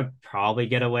 you could probably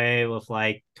get away with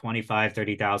like 25,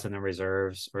 30,000 in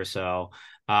reserves or so.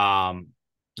 Um,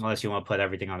 Unless you want to put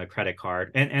everything on a credit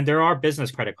card. And there are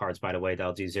business credit cards, by the way,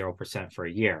 that'll do 0% for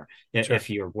a year sure. if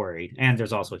you're worried. And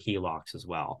there's also HELOCs as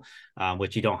well,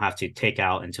 which you don't have to take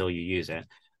out until you use it.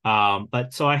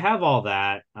 But so I have all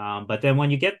that. But then when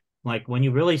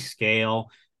you really scale,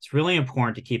 it's really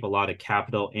important to keep a lot of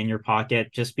capital in your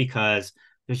pocket just because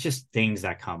there's just things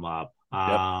that come up.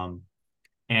 Yep.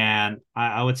 And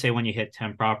I would say when you hit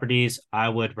 10 properties, I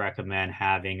would recommend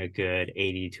having a good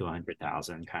 80 to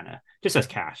 100,000 kind of just as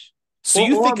cash. So Or,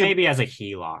 you or think of maybe as a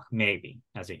HELOC, maybe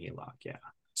as a HELOC. Yeah.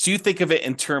 so you think of it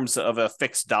in terms of a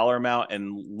fixed dollar amount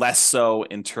and less so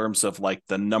in terms of like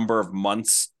the number of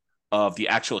months of the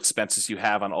actual expenses you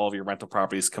have on all of your rental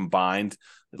properties combined,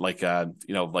 like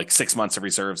like 6 months of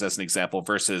reserves as an example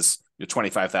versus your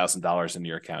 $25,000 in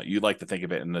your account. You like to think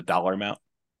of it in the dollar amount.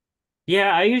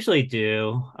 Yeah, I usually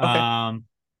do. Okay,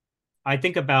 I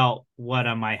think about what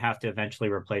I might have to eventually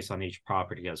replace on each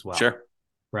property as well. sure.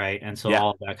 Right. And so Yeah.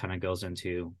 all of that kind of goes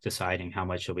into deciding how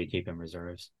much should we keep in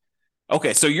reserves.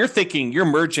 Okay, so you're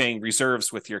merging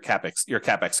reserves with your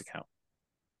capex account.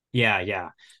 Yeah, yeah.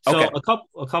 So Okay,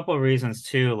 a couple of reasons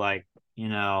too, like,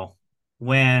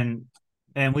 when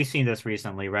and we've seen this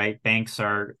recently, right? Banks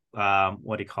are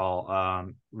what do you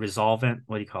call resolvent?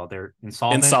 What do you call it? They're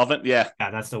insolvent. insolvent. Yeah,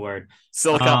 Yeah, that's the word.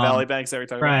 Silicon Valley Um banks that we're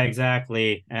talking about. right,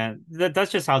 exactly. And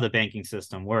that's just how the banking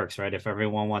system works, right? If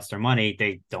everyone wants their money,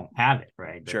 they don't have it,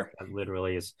 right? Sure. That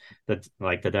literally is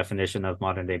the definition of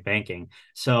modern day banking.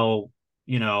 So,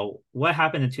 what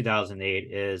happened in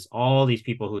 2008 is all these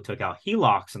people who took out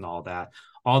HELOCs and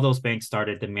all those banks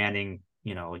started demanding,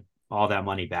 all that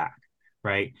money back,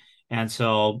 right? And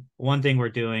so one thing we're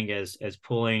doing is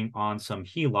pulling on some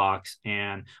HELOCs,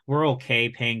 and we're okay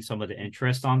paying some of the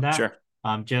interest on that, Sure.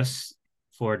 just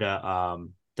for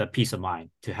the peace of mind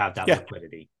to have that Yeah,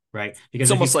 liquidity, right? it's Because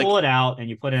if you almost pull like it out and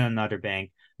you put it in another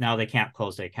bank, now they can't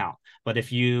close the account. But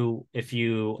if you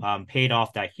paid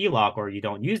off that HELOC or you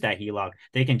don't use that HELOC,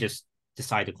 they can just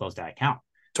decide to close that account. Uh,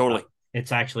 totally.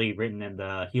 it's actually written in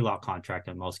the HELOC contract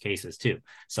in most cases too.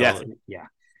 Yeah, So yeah,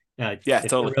 yeah, if you're a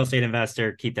totally. real estate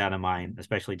investor, keep that in mind,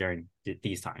 especially during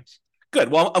these times. Good.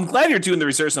 Well, I'm glad you're doing the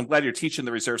reserves. I'm glad you're teaching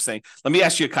the reserves thing. Let me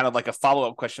ask you kind of like a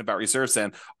follow-up question about reserves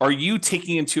then. Are you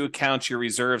taking into account your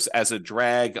reserves as a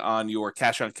drag on your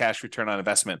cash on cash return on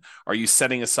investment? Are you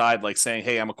setting aside like saying,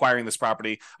 hey, I'm acquiring this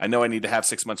property. I know I need to have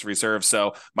 6 months of reserve.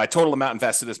 So my total amount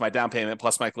invested is my down payment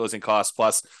plus my closing costs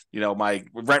plus, my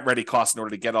rent ready costs in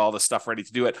order to get all the stuff ready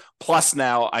to do it. Plus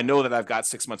now I know that I've got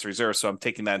 6 months reserve. So I'm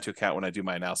taking that into account when I do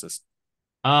my analysis.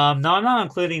 No, I'm not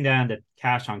including that in the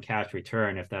cash on cash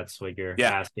return if that's what you're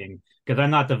Yeah. asking, because I'm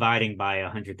not dividing by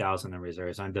 100,000 in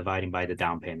reserves. I'm dividing by the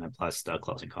down payment plus the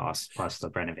closing costs plus the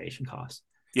renovation costs.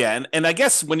 Yeah, and I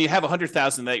guess when you have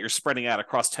 100,000 that you're spreading out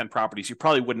across 10 properties, you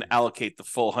probably wouldn't allocate the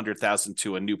full 100,000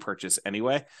 to a new purchase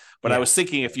anyway. But I Yeah, was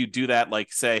thinking if you do that,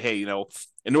 like say, hey,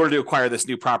 in order to acquire this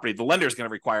new property, the lender is going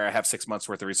to require I have 6 months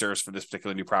worth of reserves for this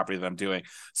particular new property that I'm doing.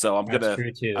 So I'm that's gonna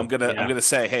true I'm too. gonna I'm Yeah, gonna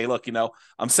say, hey, look,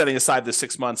 I'm setting aside the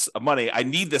 6 months of money. I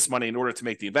need this money in order to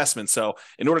make the investment. So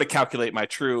in order to calculate my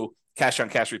true cash on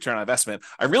cash return on investment,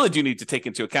 I really do need to take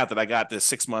into account that I got this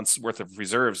 6 months worth of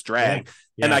reserves yeah, drag,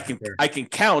 and yeah, I for can sure. I can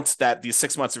count that these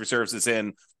 6 months of reserves is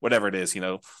in whatever it is,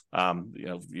 your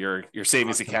savings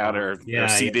Stocks and account bonds. or Yeah, yeah,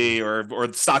 CD or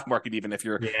the stock market, even if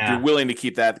you're yeah, willing to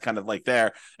keep that kind of like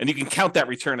there, and you can count that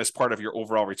return as part of your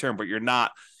overall return, but you're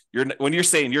when you're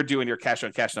saying you're doing your cash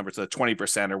on cash number to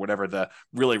 20% or whatever the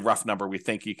really rough number we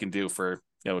think you can do for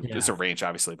it's yeah. a range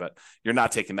obviously, but you're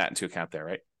not taking that into account there,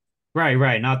 right? Right,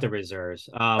 right, not the reserves.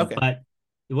 Okay. But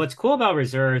what's cool about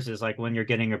reserves is like when you're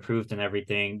getting approved and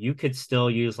everything, you could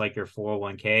still use like your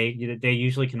 401k. They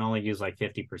usually can only use like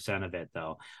 50% of it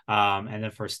though. And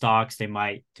then for stocks, they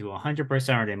might do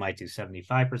 100% or they might do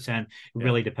 75%. It Yeah.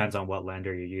 really depends on what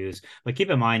lender you use. But keep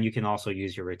in mind, you can also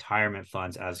use your retirement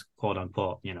funds as quote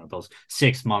unquote, those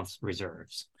 6 months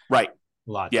reserves Right.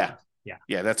 a lot of Yeah. times. Yeah.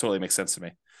 Yeah, that totally makes sense to me.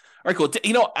 All right, cool.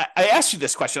 I asked you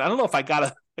this question. I don't know if I got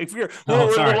a if Oh, we're a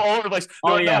little sorry. all over the place. Oh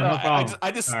No, no, yeah, no. no I problem. just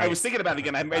I just I was Sorry. thinking about it I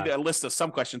again. I made forgot. a list of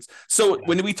some questions. So Yeah.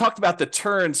 when we talked about the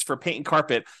turns for paint and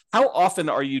carpet, how often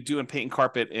are you doing paint and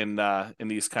carpet in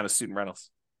these kind of student rentals?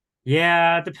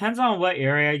 Yeah, it depends on what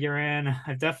area you're in.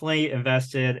 I've definitely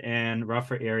invested in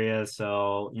rougher areas.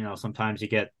 So, sometimes you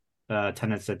get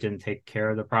tenants that didn't take care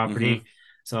of the Hmm. property.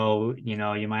 So, you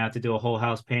might have to do a whole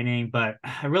house painting, but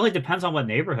it really depends on what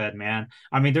neighborhood, man.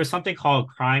 I mean, there's something called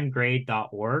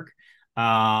crimegrade.org.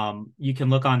 You can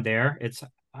look on there.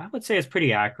 I would say it's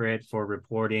pretty accurate for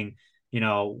reporting,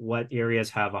 what areas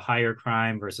have a higher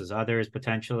crime versus others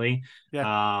potentially.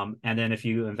 Yeah. And then if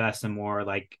you invest in more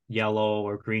like yellow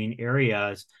or green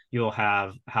areas, you'll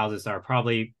have houses that are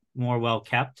probably more well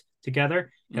kept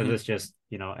together because Hmm. it's just,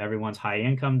 everyone's high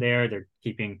income there. They're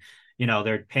keeping,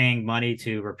 they're paying money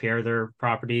to repair their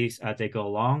properties as they go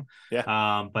along.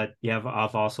 Yeah. But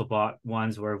I've also bought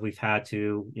ones where we've had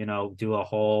to, do a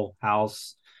whole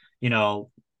house, you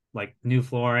know, like new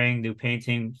flooring, new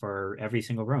painting for every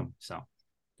single room. So,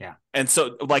 yeah. And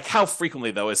so, like, how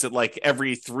frequently though? Is it like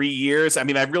every 3 years? I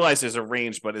mean, I realize there's a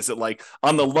range, but is it like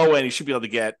on the low end, you should be able to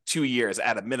get 2 years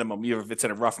at a minimum, even if it's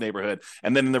in a rough neighborhood.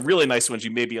 And then in the really nice ones,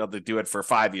 you may be able to do it for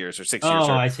 5 years or 6 years.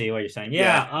 Oh, Or I see what you're saying.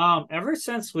 yeah, Yeah, ever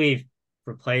since we've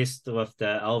replaced with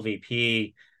the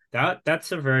LVP,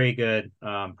 that's a very good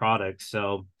product.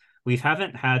 So we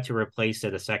haven't had to replace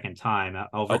it a second time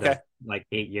over the okay, like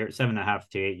 8 years, 7.5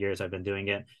 to 8 years I've been doing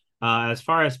it. As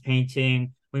far as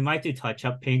painting, we might do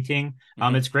touch-up painting.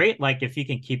 hmm, It's great like if you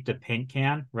can keep the paint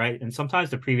can, right? And sometimes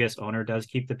the previous owner does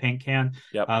keep the paint can,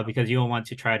 yep, because you don't want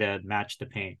to try to match the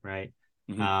paint, right?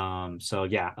 hmm, So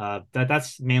yeah,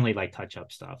 that's mainly like touch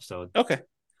up stuff. So okay.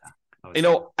 yeah, I would say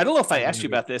I don't know if I probably asked you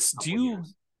every about this. couple of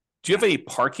years. Do you have Yeah. any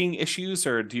parking issues,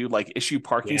 or do you like issue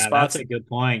parking Yeah, that's spots? a good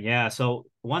point. Yeah. So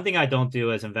one thing I don't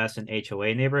do is invest in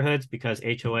HOA neighborhoods because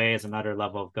HOA is another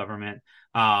level of government.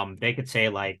 They could say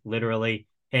like literally,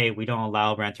 hey, we don't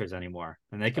allow renters anymore.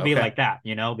 And they could be Okay, like that,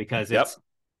 because yep,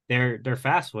 they're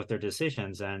fast with their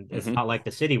decisions, and it's hmm, not like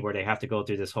the city where they have to go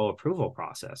through this whole approval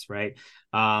process, right?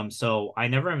 So I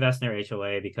never invest in their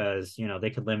HOA because they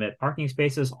could limit parking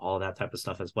spaces, all that type of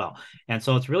stuff as well. And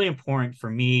so it's really important for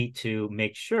me to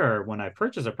make sure when I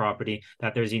purchase a property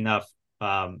that there's enough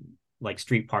um, like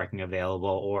street parking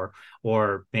available,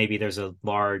 or maybe there's a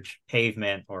large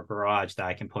pavement or garage that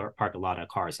I can park a lot of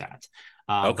cars at.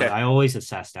 But okay, I always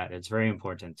assess that. It's very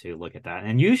important to look at that.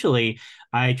 And usually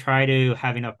I try to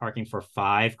have enough parking for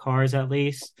 5 cars at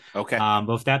least. okay, But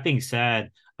with that being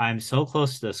said, I'm so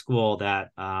close to the school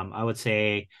that I would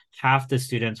say half the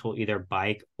students will either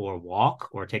bike or walk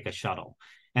or take a shuttle.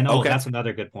 And oh, okay, that's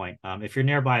another good point. If you're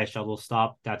nearby a shuttle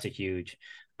stop, that's a huge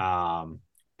um,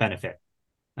 benefit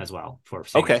as well for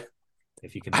okay. safety.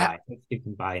 If you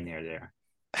can buy near there.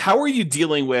 How are you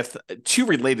dealing with two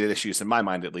related issues in my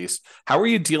mind, at least? How are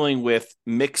you dealing with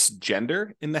mixed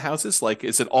gender in the houses? Like,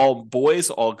 is it all boys,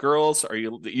 all girls? Are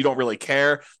you don't really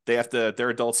care? They're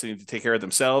adults, they need to take care of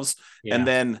themselves. And Yeah.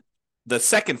 then the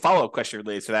second follow-up question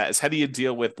related to that is, how do you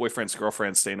deal with boyfriends,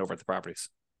 girlfriends staying over at the properties?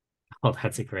 Oh,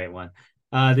 that's a great one.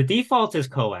 The default is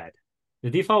co-ed. The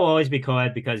default will always be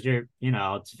co-ed because it's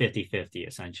 50-50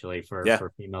 essentially for Yeah.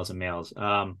 for females and males.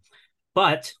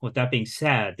 But with that being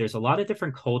said, there's a lot of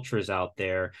different cultures out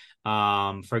there.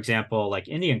 For example, like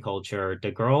Indian culture,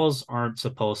 the girls aren't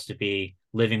supposed to be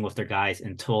living with their guys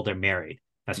until they're married.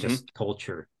 That's Hmm. just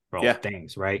cultural Yeah.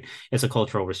 things, right? It's a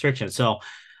cultural restriction. So,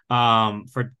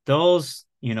 for those,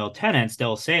 tenants,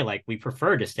 they'll say like, we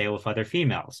prefer to stay with other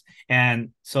females.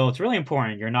 And so it's really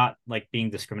important. You're not like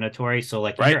being discriminatory. So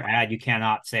like in Right. your ad, you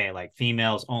cannot say like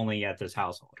females only at this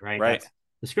household, right? Right. That's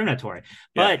discriminatory.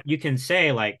 Yeah. But you can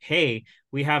say like, hey,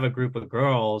 we have a group of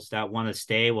girls that want to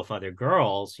stay with other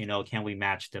girls, can we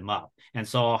match them up? And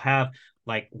so I'll have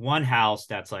like one house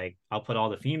that's like, I'll put all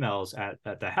the females at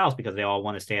the house because they all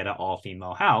want to stay at an all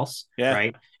female house, Yeah.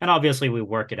 right? And obviously we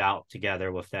work it out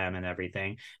together with them and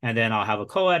everything. And then I'll have a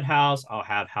co-ed house. I'll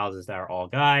have houses that are all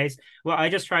guys. Well, I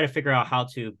just try to figure out how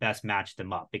to best match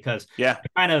them up because Yeah.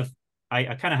 I kind of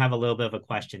I kind of have a little bit of a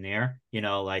question there,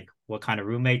 like what kind of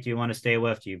roommate do you want to stay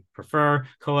with? Do you prefer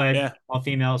co-ed, Yeah. all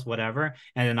females, whatever?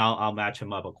 And then I'll match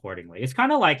them up accordingly. It's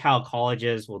kind of like how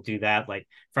colleges will do that, like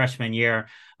freshman year.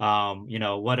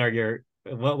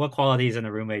 What qualities in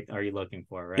a roommate are you looking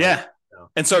for, right? Yeah. So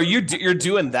And so you're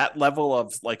doing that level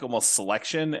of like almost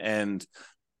selection and yeah,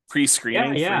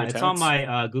 pre-screening for yeah. your It's on tenants?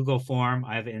 my Google form.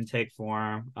 I have an intake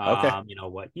form. Okay.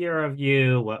 What year of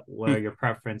you, what Hmm. are your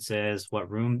preferences, what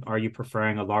room are you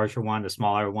preferring, a larger one, a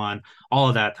smaller one, all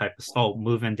of that type of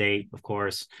move-in date, of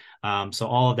course. So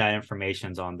all of that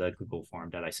information's on the Google form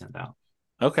that I sent out.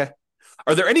 Okay.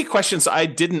 Are there any questions I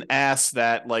didn't ask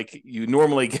that like you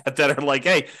normally get that are like,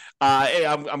 hey,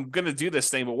 I'm gonna do this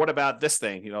thing, but what about this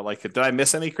thing? Like, did I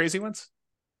miss any crazy ones?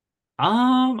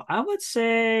 I would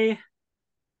say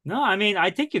No, I mean,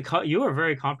 I think you were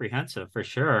very comprehensive for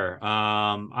sure.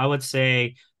 I would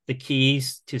say the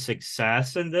keys to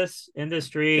success in this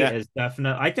industry Yeah. is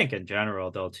definitely, I think in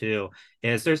general though too,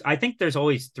 is I think there's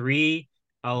always three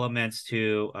elements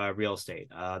to real estate.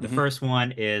 The Hmm. first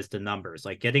one is the numbers,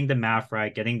 like getting the math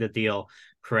right, getting the deal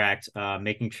correct,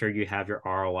 making sure you have your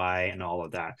ROI and all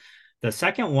of that. The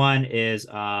second one is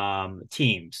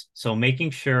teams. So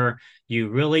making sure you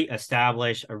really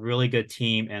establish a really good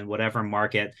team in whatever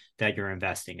market that you're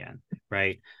investing in,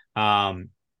 right? Um,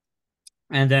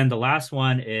 and then the last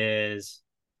one is,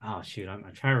 oh shoot, I'm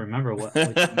trying to remember which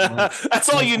one was. That's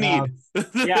all But you need.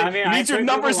 yeah, I mean, You need your there's a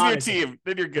numbers in lot your of things. team,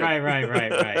 then you're good.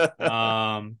 Right.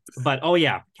 But oh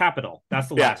yeah, capital. That's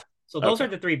the Yeah. last. So those Okay. are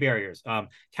the three barriers.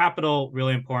 Capital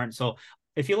really important. So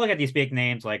if you look at these big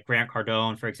names like Grant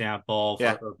Cardone, for example,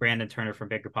 Yeah. or Brandon Turner from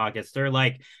Bigger Pockets, they're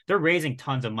raising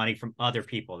tons of money from other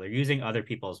people. They're using other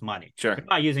people's money. Sure. They're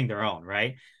not using their own,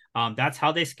 right? That's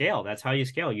how they scale. That's how you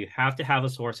scale. You have to have a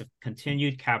source of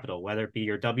continued capital, whether it be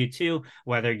your W-2,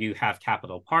 whether you have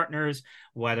capital partners,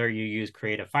 whether you use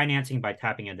creative financing by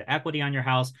tapping into equity on your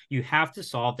house. You have to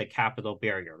solve the capital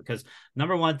barrier because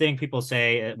number one thing people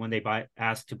say when they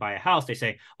ask to buy a house, they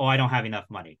say, "Oh, I don't have enough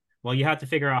money." Well, you have to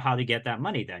figure out how to get that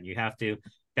money. Then you have to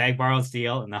beg, borrow,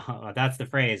 steal, and that's the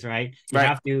phrase, right?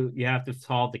 Right. You have to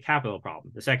solve the capital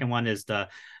problem. The second one is the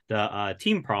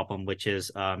team problem, which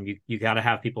is you got to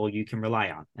have people you can rely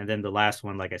on. And then the last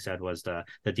one, like I said, was the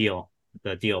deal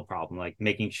problem, like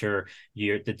making sure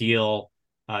the deal.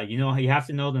 You have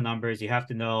to know the numbers, you have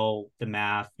to know the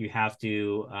math, you have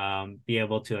to be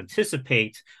able to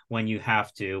anticipate when you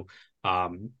have to,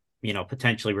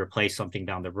 potentially replace something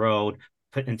down the road,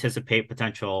 anticipate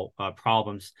potential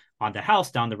problems on the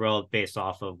house down the road based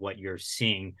off of what you're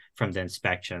seeing from the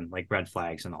inspection, like red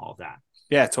flags and all of that.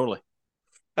 Yeah, totally.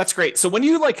 That's great. So when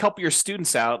you like help your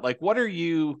students out, like what are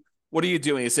you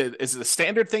doing? Is it a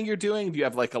standard thing you're doing? Do you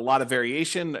have like a lot of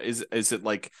variation? Is it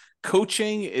like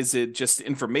coaching? Is it just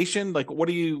information? Like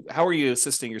how are you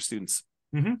assisting your students?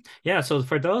 Mm-hmm. Yeah. So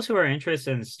for those who are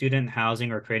interested in student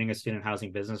housing or creating a student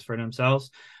housing business for themselves,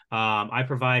 I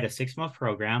provide a 6-month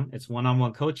program. It's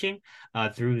one-on-one coaching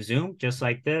through Zoom, just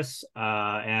like this.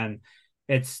 And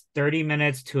it's 30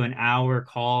 minutes to an hour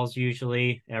calls,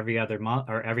 usually every other month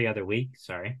or every other week.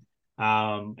 Sorry.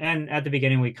 And at the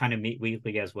beginning, we kind of meet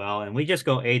weekly as well. And we just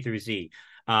go A through Z.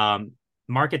 Um,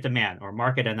 Market demand or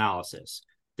market analysis,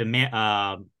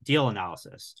 deal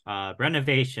analysis,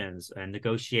 renovations and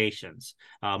negotiations,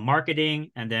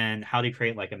 marketing, and then how to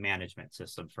create like a management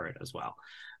system for it as well.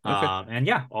 Okay. And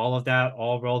yeah, all of that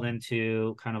all rolled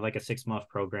into kind of like a 6-month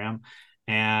program.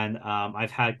 And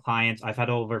I've had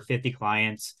over 50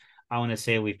 clients. I want to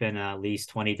say we've been in at least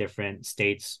 20 different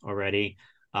states already,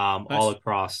 all Nice.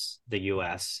 across the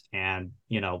US. And,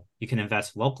 you can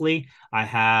invest locally.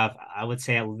 I would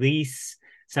say at least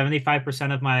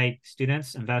 75% of my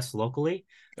students invest locally.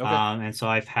 Okay. And so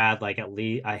I've had like at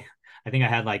least, I think I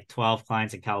had like 12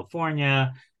 clients in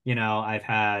California. I've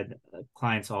had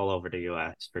clients all over the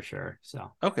US for sure.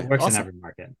 So it Okay. works in Awesome. every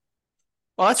market.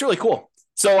 Well, that's really cool.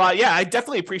 So, yeah, I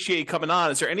definitely appreciate you coming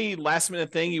on. Is there any last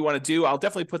minute thing you want to do? I'll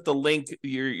definitely put the link.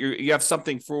 You have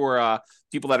something for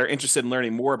people that are interested in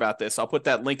learning more about this. I'll put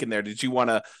that link in there. Did you want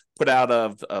to put out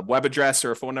a web address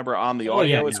or a phone number on the Oh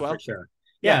yeah, audio as yeah, for well? sure.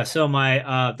 Yeah. Yeah, so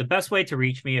my the best way to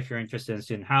reach me if you're interested in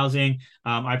student housing,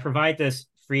 I provide this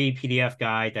free PDF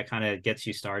guide that kind of gets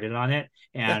you started on it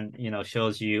Yeah. and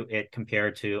shows you it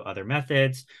compared to other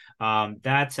methods.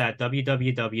 That's at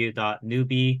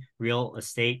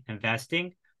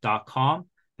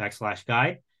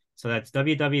www.newbierealestateinvesting.com/guide. So that's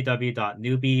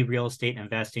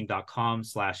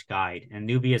www.newbierealestateinvesting.com/guide. And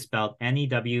newbie is spelled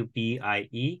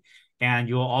NEWBIE. And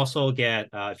you'll also get,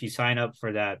 if you sign up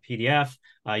for that PDF,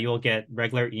 you'll get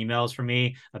regular emails from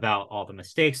me about all the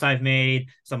mistakes I've made,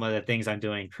 some of the things I'm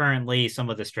doing currently, some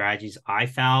of the strategies I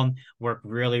found work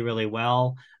really, really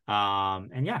well.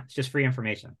 And yeah, it's just free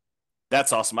information.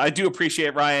 That's awesome. I do appreciate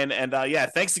it, Ryan. And yeah,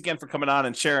 thanks again for coming on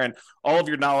and sharing all of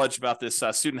your knowledge about this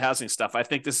student housing stuff. I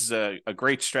think this is a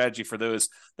great strategy for those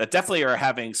that definitely are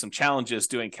having some challenges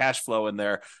doing cash flow in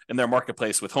their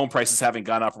marketplace, with home prices having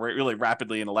gone up really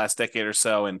rapidly in the last decade or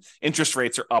so. And interest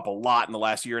rates are up a lot in the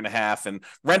last year and a half. And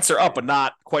rents are up, but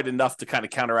not quite enough to kind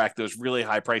of counteract those really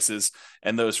high prices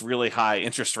and those really high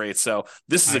interest rates. So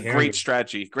this is I a hear great you.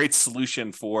 strategy, great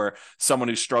solution for someone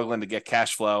who's struggling to get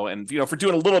cash flow, and for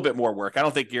doing a little bit more work. I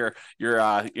don't think you're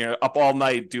up all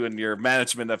night doing your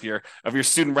management of your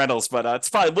student rentals, but it's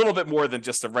probably a little bit more than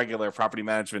just a regular property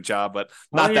management job, but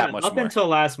Oh not that yeah, much up more. until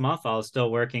last month, I was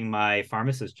still working my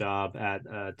pharmacist job at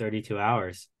 32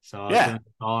 hours. So I was Yeah. doing it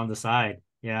all on the side.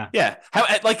 Yeah. Yeah.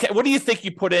 What do you think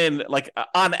you put in,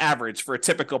 on average for a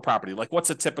typical property? Like, what's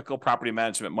a typical property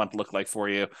management month look like for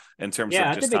you in terms of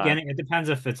Yeah, at the just time? beginning, it depends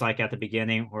if it's like at the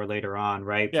beginning or later on,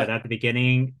 right? But Yeah. at the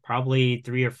beginning, probably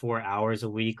 3 or 4 hours a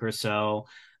week or so,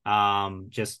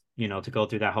 just, to go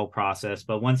through that whole process.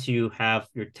 But once you have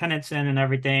your tenants in and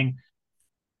everything,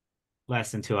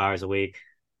 less than 2 hours a week,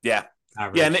 Yeah.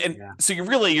 Yeah. And, average. and Yeah, so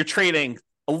you're trading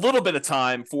a little bit of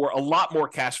time for a lot more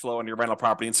cash flow on your rental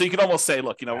property. And so you could almost say,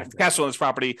 look, exactly. cash flow on this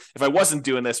property, if I wasn't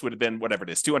doing this, would have been whatever it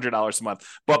is, $200 a month.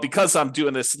 But because I'm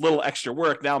doing this little extra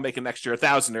work, now I'm making an extra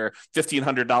 1,000 or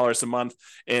 $1,500 a month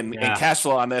in Yeah. cash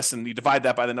flow on this. And you divide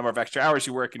that by the number of extra hours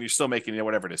you work, and you're still making,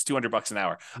 whatever it is, $200 an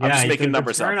hour. I'm just Yeah, the making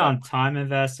numbers return up though. on time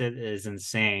invested is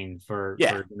insane for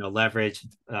Yeah. leverage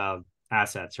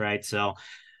assets, right? So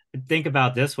think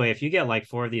about this way: if you get like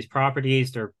 4 of these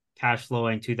properties, they're cash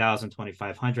flowing 2,000,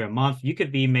 2,500 a month. You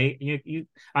could be made you.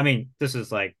 I mean, this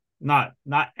is like not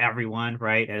everyone,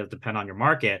 right? It'll depend on your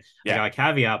market. I Yeah. got a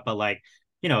caveat, but like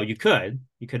you could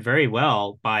very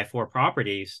well buy 4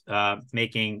 properties,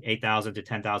 making 8,000 to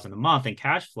 10,000 a month in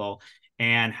cash flow.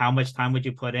 And how much time would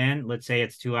you put in? Let's say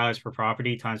it's 2 hours per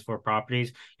property times 4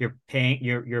 properties. You're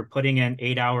putting in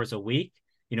 8 hours a week,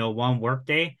 one work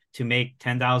day to make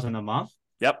 10,000 a month,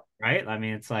 Yep. right? I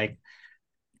mean, it's like,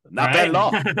 Not bad right? at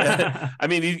all. I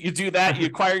mean, you do that, you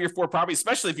acquire your 4 properties,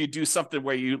 especially if you do something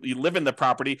where you live in the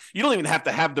property. You don't even have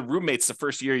to have the roommates the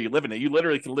first year you live in it. You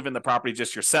literally can live in the property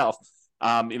just yourself.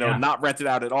 Yeah. Not rent it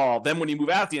out at all. Then when you move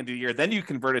out at the end of the year, then you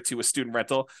convert it to a student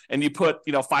rental, and you put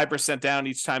 5% down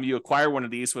each time you acquire one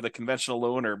of these with a conventional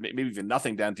loan, or maybe even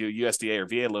nothing down to a USDA or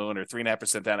VA loan, or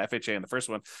 3.5% down FHA in the first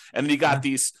one. And then you got Yeah.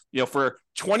 these, for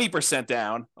 20%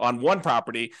 down on one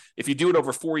property. If you do it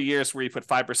over 4 years, where you put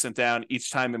 5% down each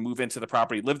time and move into the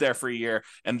property, live there for a year,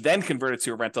 and then convert it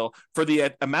to a rental for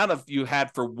the amount of you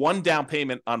had for one down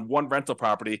payment on one rental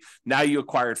property. Now you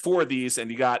acquired 4 of these,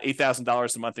 and you got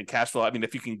 $8,000 a month in cash flow. I mean,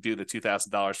 if you can do the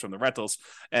 $2,000 from the rentals,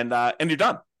 and you're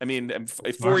done. I mean, a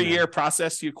Smart, 4-year man.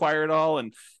 process, you acquire it all,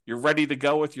 and you're ready to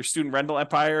go with your student rental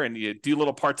empire, and you do a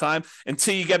little part-time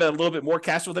until you get a little bit more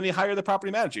cash flow. Then you hire the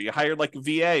property manager. You hire like a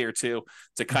VA or two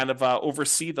to kind of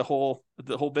oversee the whole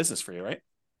business for you, right?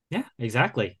 Yeah,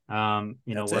 exactly.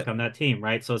 That's Work it. on that team,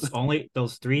 right? So it's only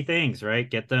those 3 things, right?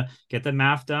 Get the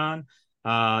math down,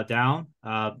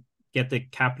 get the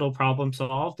capital problem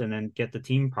solved, and then get the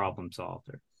team problem solved,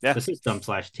 or Yeah, the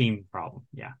system/team problem.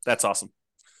 Yeah. that's awesome.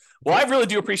 Well, I Okay. really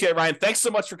do appreciate it, Ryan. Thanks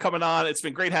so much for coming on. It's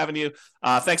been great having you.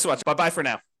 Thanks so much. Bye-bye for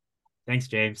now. Thanks,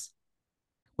 James.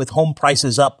 With home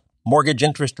prices up, mortgage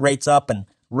interest rates up, and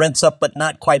rents up but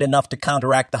not quite enough to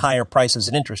counteract the higher prices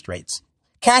and interest rates,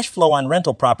 cash flow on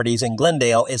rental properties in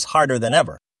Glendale is harder than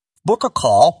ever. Book a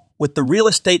call with the Real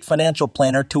Estate Financial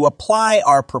Planner to apply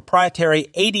our proprietary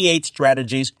 88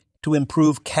 strategies to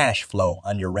improve cash flow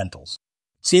on your rentals.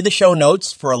 See the show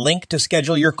notes for a link to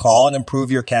schedule your call and improve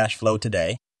your cash flow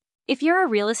today. If you're a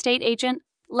real estate agent,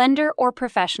 lender, or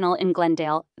professional in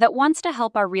Glendale that wants to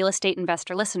help our real estate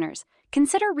investor listeners,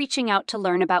 consider reaching out to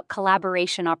learn about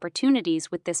collaboration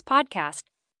opportunities with this podcast.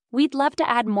 We'd love to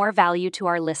add more value to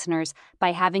our listeners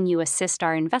by having you assist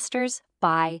our investors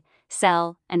buy,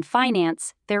 sell, and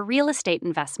finance their real estate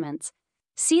investments.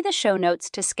 See the show notes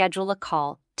to schedule a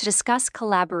call to discuss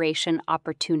collaboration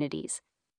opportunities.